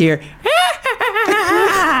then you just hear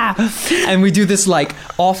and we do this like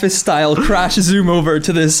office style crash zoom over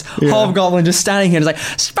to this hobgoblin just standing here and it's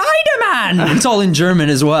like, Spider-Man! It's all in German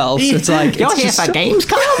as well, so it's like, you're here for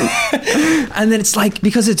Gamescom. And then it's like,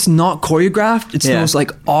 because it's not choreographed, it's the most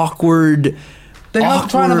like awkward. They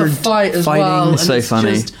have trying to have a fight as well. It's so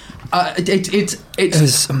funny. Just,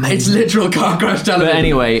 it's amazing. It's literal car crash television. But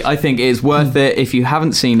anyway, I think it's worth it. If you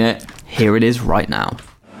haven't seen it, here it is right now.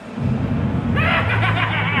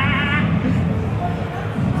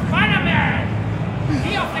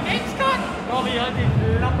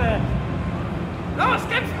 Los,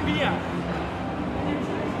 kämpfen wir!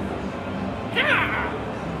 Ja!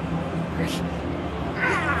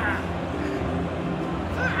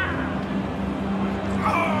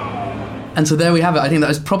 And so there we have it. I think that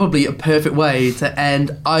is probably a perfect way to end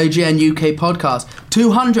IGN UK podcast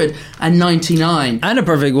 299. And a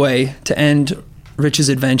perfect way to end Rich's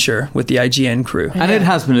adventure with the IGN crew. And it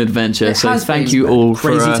has been an adventure, so thank you all for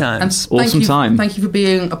crazy times. Awesome time. Thank you for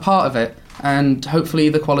being a part of it. And hopefully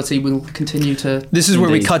the quality will continue to... This is where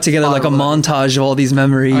we cut together like a montage of all these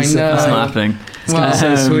memories. I know. That's not happening. It's going to be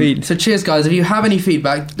so sweet. So cheers, guys. If you have any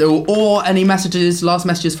feedback or any messages, last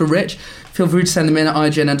messages for Rich, feel free to send them in at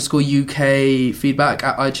IGN_UK feedback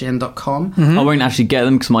at IGN.com. Mm-hmm. I won't actually get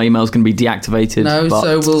them because my email is going to be deactivated. No,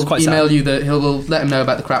 so we'll email you that we'll let him know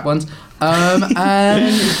about the crap ones.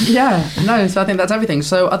 And yeah, no, so I think that's everything.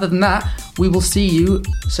 So other than that, we will see you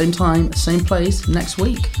same time, same place next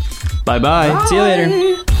week. Bye-bye. See you later.